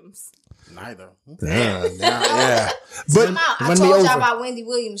Wendy Williams. Neither. Yeah. But Come out. I run me told over. y'all about Wendy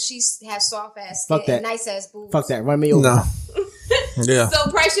Williams. She has soft ass skin Fuck that. and nice ass boobs. Fuck that. Run me over. no. Yeah. So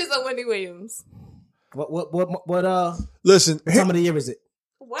Precious or Wendy Williams? What Listen, time of the year is it?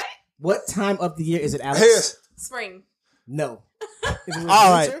 What? What time of the year is it, Alex? here's Spring. No. If it was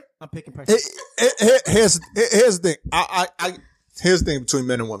All right. winter, I'm picking Precious. here's the thing. Here's the thing between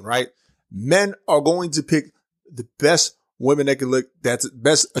men and women, right? Men are going to pick the best women they can look, that's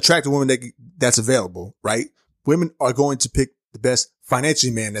best attractive women that's available, right? Women are going to pick the best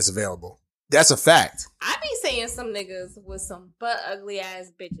financially man that's available. That's a fact. I be seeing some niggas with some butt ugly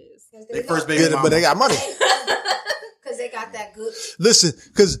ass bitches. They first baby mama. But they got money. Because they got that good.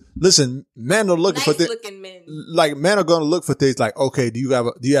 Listen, men are looking for things. Looking men. Like men are going to look for things like, okay, do you have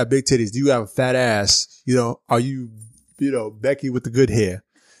big titties? Do you have a fat ass? You know, are you Becky with the good hair?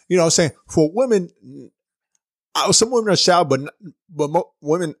 You know what I'm saying? For women, some women are shallow, but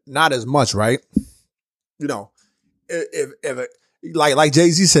women not as much, right? You know, if like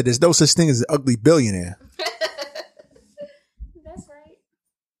Jay-Z said, there's no such thing as an ugly billionaire. That's right.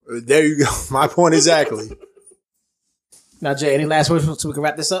 There you go. My point exactly. Now, Jay, any last words so we can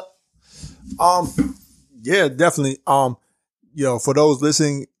wrap this up? Yeah, definitely. For those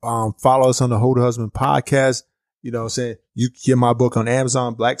listening, follow us on the Hold a Husband podcast. You know what I'm saying? You can get my book on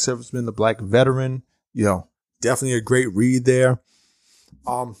Amazon, Black Serviceman, the Black Veteran. Definitely a great read there.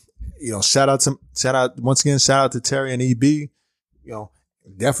 Shout out to Terry and EB.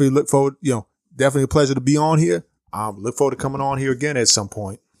 Definitely look forward, definitely a pleasure to be on here. Look forward to coming on here again at some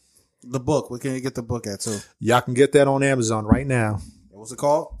point. The book, where can you get the book at too? Y'all can get that on Amazon right now. What's it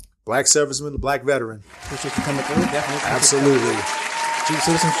called? Black Serviceman, the Black Veteran. Appreciate you coming through. Definitely. Absolutely.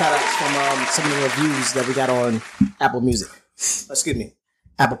 So some shout outs from some of the reviews that we got on Apple Music.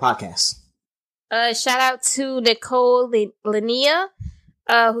 Apple Podcasts. Shout out to Nicole Linnea,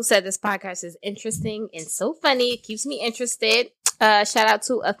 who said this podcast is interesting and so funny. It keeps me interested. Shout out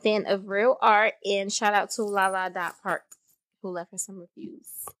to a fan of real art, and shout out to Lala.Park, who left us some reviews.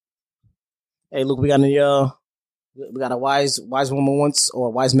 Hey, Luke, we got a wise woman once, or a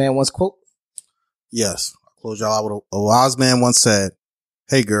wise man once quote. Yes, I'll close y'all out with a wise man once said,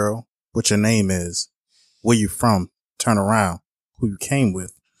 "Hey girl, what your name is? Where you from? Turn around. Who you came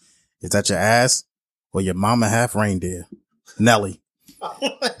with? Is that your ass or your mama half reindeer?" Nelly.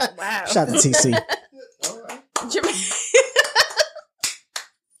 Wow. Shout out to TC.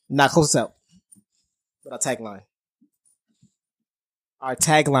 Not close out. But our tagline. Our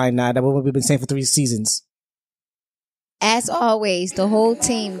tagline now, that what we've been saying for 3 seasons. As always, the whole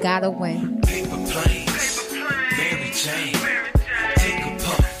team gotta win. Paper plane, Mary Jane.